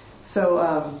world. So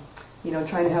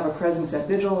trying to have a presence at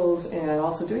vigils and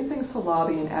also doing things to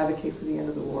lobby and advocate for the end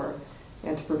of the war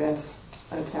and to prevent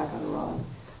an attack on Iran.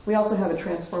 We also have a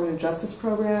transformative justice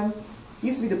program. It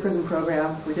used to be the prison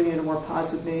program. We're giving it a more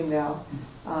positive name now.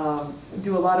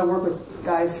 Do a lot of work with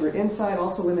guys who are inside,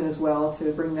 also women as well,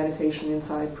 to bring meditation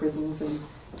inside prisons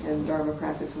and Dharma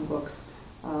practice in books.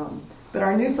 But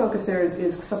our new focus there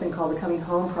is something called the Coming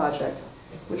Home Project,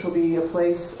 which will be a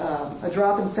place, a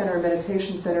drop-in center, a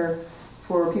meditation center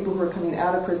for people who are coming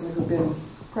out of prison who've been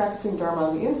practicing Dharma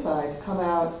on the inside to come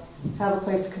out, have a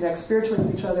place to connect spiritually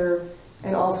with each other,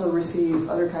 and also receive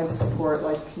other kinds of support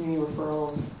like community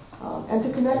referrals, and to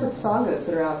connect with sanghas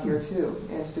that are out here too,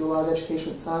 and to do a lot of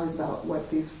education with sanghas about what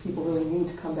these people really need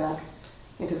to come back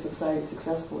into society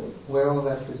successfully. Where will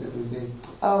that physically be?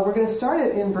 We're going to start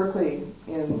it in Berkeley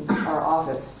in our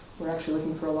office. We're actually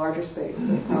looking for a larger space,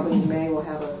 but probably in May we'll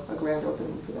have a grand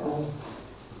opening for that.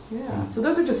 Yeah, so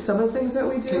those are just some of the things that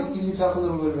we do. Can you talk a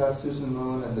little bit about Susan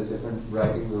Moon and the different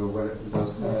writing or what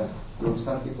those kind of groups?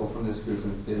 Some people from this group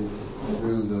have been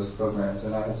through those programs,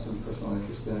 and I have some personal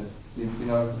interest in it. Do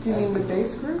you mean the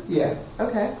BASE group? Yeah.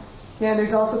 Okay. Yeah, and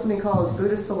there's also something called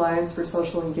Buddhist Alliance for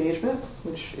Social Engagement,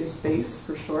 which is BASE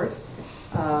for short.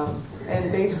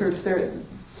 And BASE groups,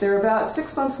 they're about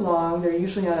 6 months long. They're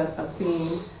usually on a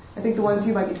theme. I think the ones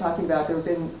you might be talking about, there have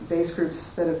been BASE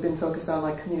groups that have been focused on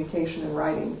like communication and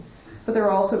writing. But there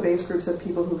are also BASE groups of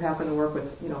people who happen to work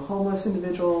with, homeless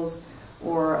individuals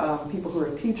or people who are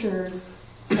teachers.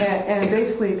 And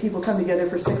basically people come together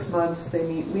for 6 months. They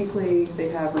meet weekly. They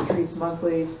have retreats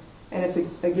monthly. And it's a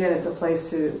place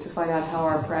to find out how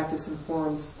our practice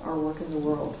informs our work in the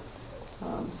world.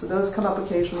 So those come up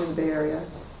occasionally in the Bay Area.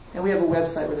 And we have a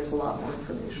website where there's a lot more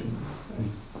information.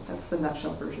 That's the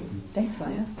nutshell version. Thanks,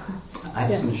 Maya. I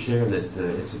just want to share that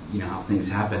it's how things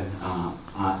happen.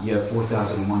 You have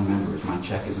 4,001 members. My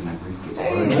check is in my briefcase.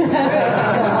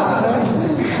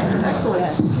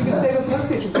 Excellent. You can save a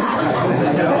postage.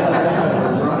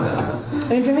 I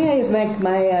mean, for me,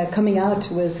 my coming out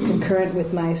was concurrent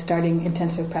with my starting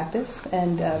intensive practice,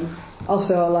 and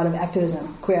also a lot of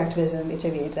activism, queer activism,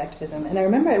 HIV/AIDS activism. And I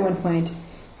remember at one point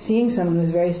seeing someone who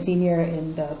was very senior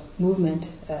in the movement,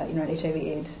 in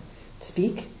HIV/AIDS,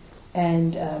 speak,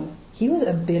 and he was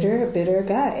a bitter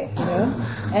guy,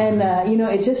 and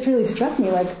it just really struck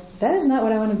me like that is not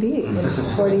what I want to be in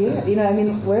 40 years.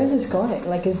 Where is this going?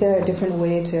 Like, is there a different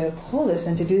way to hold this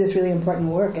and to do this really important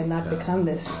work and not become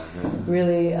this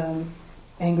really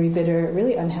angry, bitter,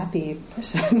 really unhappy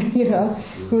person,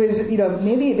 who is,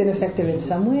 maybe been effective in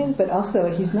some ways, but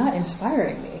also he's not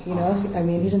inspiring me,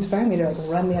 he's inspiring me to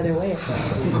run the other way from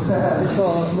this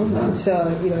whole movement.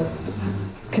 So,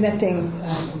 connecting,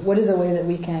 what is a way that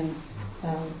we can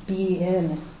be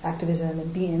in activism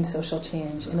and be in social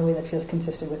change in a way that feels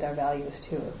consistent with our values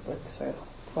too, with sort of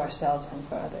for ourselves and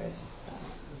for others.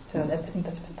 I think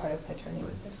that's been part of my journey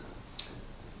with it.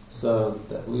 So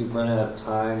we've run out of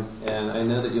time, and I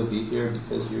know that you'll be here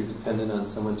because you're dependent on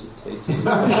someone to take you.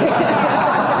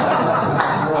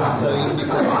 So you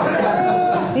can.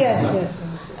 Yes.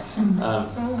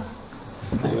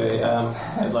 Anyway,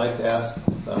 I'd like to ask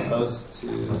the host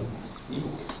to speak.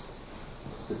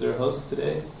 Is there a host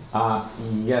today?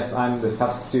 Yes, I'm the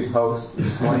substitute host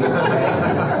this morning.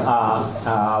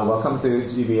 Welcome to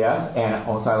GBF, and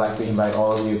also I'd like to invite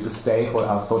all of you to stay for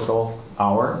our social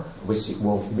hour, which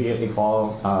will immediately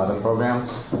follow the program,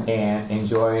 and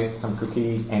enjoy some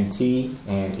cookies and tea.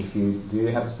 And if you do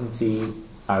have some tea,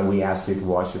 we ask you to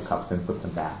wash your cups and put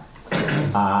them back.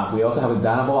 We also have a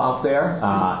donable out there,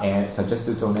 and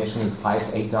suggested donation is $5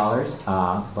 to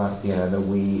 $8, but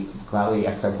we gladly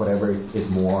accept whatever is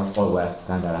more or less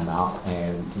than that amount,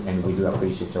 and we do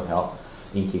appreciate your help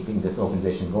in keeping this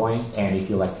organization going. And if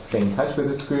you'd like to stay in touch with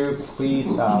this group, please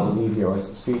leave your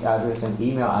street address and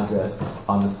email address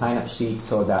on the sign-up sheet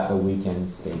so that we can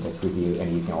stay in touch with you,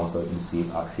 and you can also receive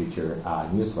our future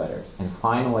newsletters. And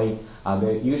finally,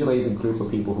 there usually is a group of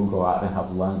people who go out and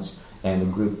have lunch, and the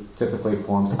group typically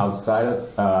forms outside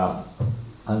of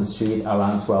on the street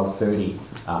around 12:30.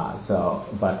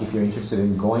 But if you're interested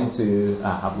in going to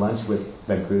have lunch with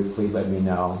the group, please let me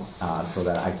know so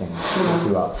that I can hook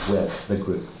you up with the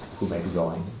group who may be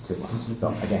going to lunch.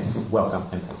 So again, welcome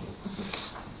and thank you.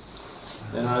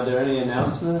 And are there any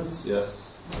announcements?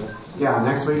 Yes. Yeah,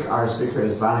 next week our speaker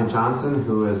is Bonnie Johnson,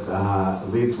 who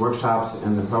leads workshops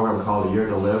in the program called A Year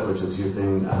to Live, which is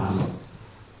using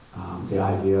the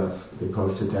idea of the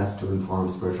approach to death to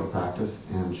inform spiritual practice,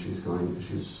 and she's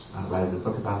writing a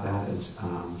book about that, and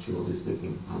she will be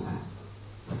speaking on that.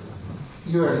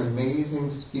 You're an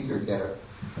amazing speaker getter.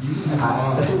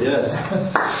 Yes.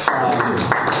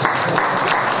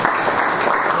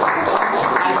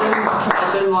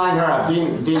 in line her up.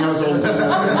 Dean knows her.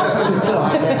 So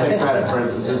I can't take credit for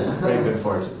this great good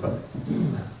fortune. But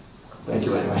thank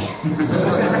you anyway.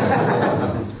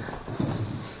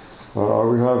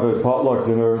 We have a potluck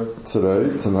dinner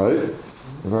tonight,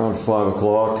 around 5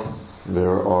 o'clock.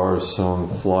 There are some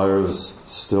flyers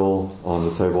still on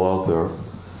the table out there.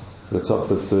 It's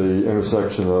up at the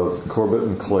intersection of Corbett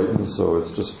and Clayton, so it's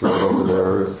just straight over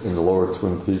there in the lower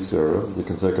Twin Peaks area. You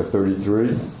can take a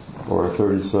 33 or a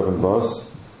 37 bus,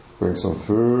 bring some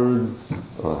food,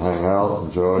 hang out,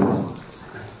 enjoy.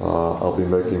 I'll be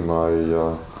making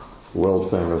my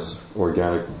world-famous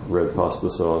organic red pasta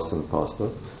sauce and pasta.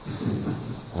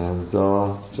 And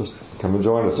just come and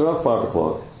join us around 5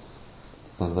 o'clock.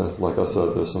 And like I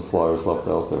said, there's some flyers left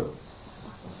out there.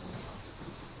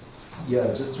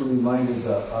 Yeah, just a reminder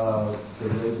that the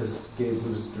latest Gay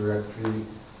Buddhist directory,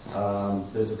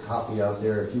 there's a copy out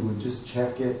there. If you would just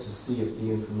check it to see if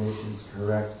the information is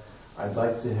correct. I'd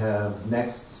like to have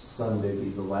next Sunday be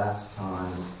the last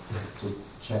time to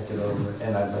check it over,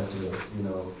 and I'd like to,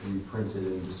 reprint it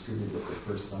and distribute it the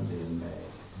first Sunday in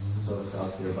May. So it's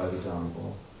out there by the John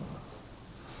Bull.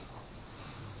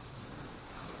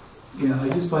 Yeah, I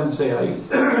just want to say I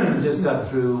just got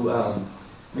through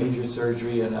major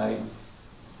surgery, and I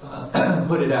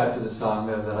put it out to the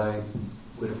Sangha that I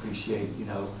would appreciate,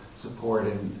 support,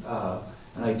 and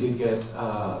I did get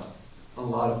a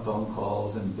lot of phone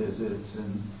calls and visits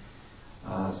and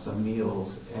some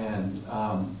meals, and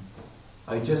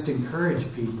I just encourage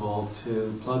people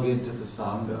to plug into the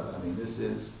Sangha. I mean, this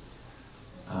is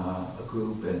a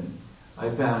group, and I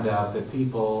found out that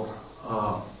people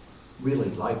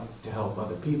really like to help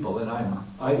other people, and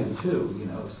I do too,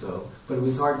 so, but it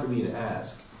was hard for me to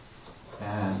ask,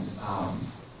 and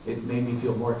it made me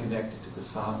feel more connected to the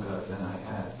Sangha than I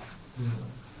had.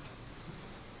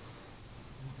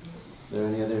 Are there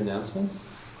any other announcements?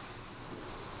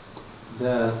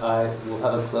 Then I will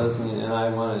have a closing, and I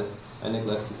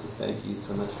neglected to thank you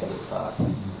so much for the talk.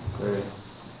 Very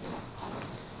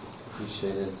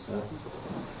appreciated, so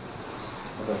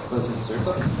how about closing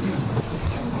circle?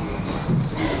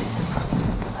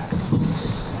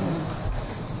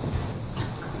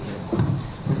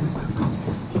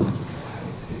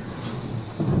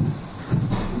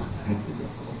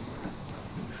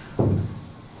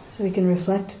 So we can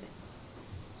reflect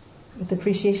with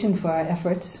appreciation for our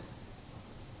efforts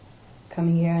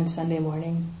coming here on Sunday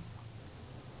morning,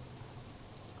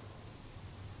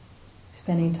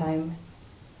 spending time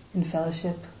in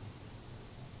fellowship,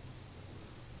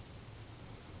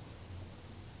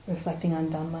 reflecting on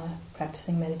Dhamma,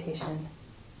 practicing meditation.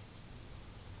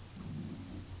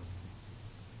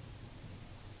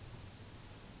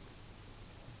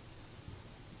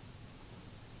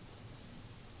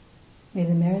 May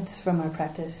the merits from our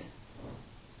practice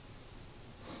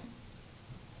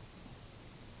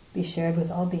be shared with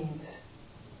all beings.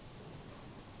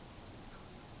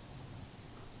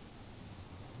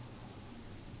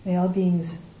 May all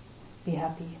beings be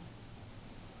happy.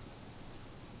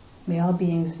 May all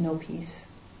beings know peace.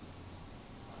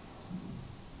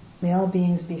 May all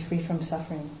beings be free from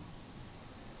suffering.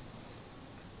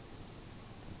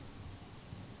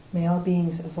 May all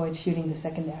beings avoid shooting the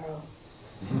second arrow.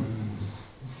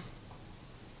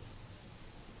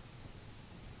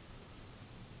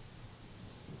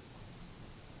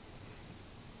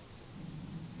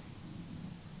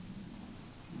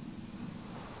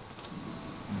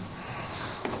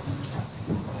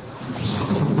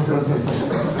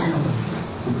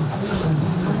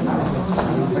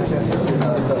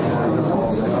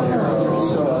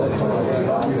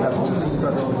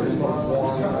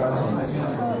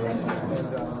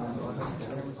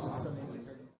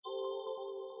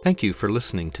 Thank you for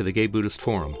listening to the Gay Buddhist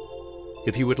Forum.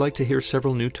 If you would like to hear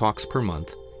several new talks per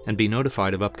month and be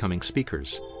notified of upcoming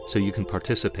speakers so you can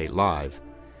participate live,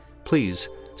 please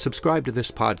subscribe to this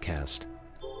podcast,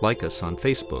 like us on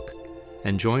Facebook,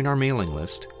 and join our mailing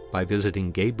list by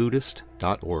visiting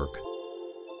gaybuddhist.org.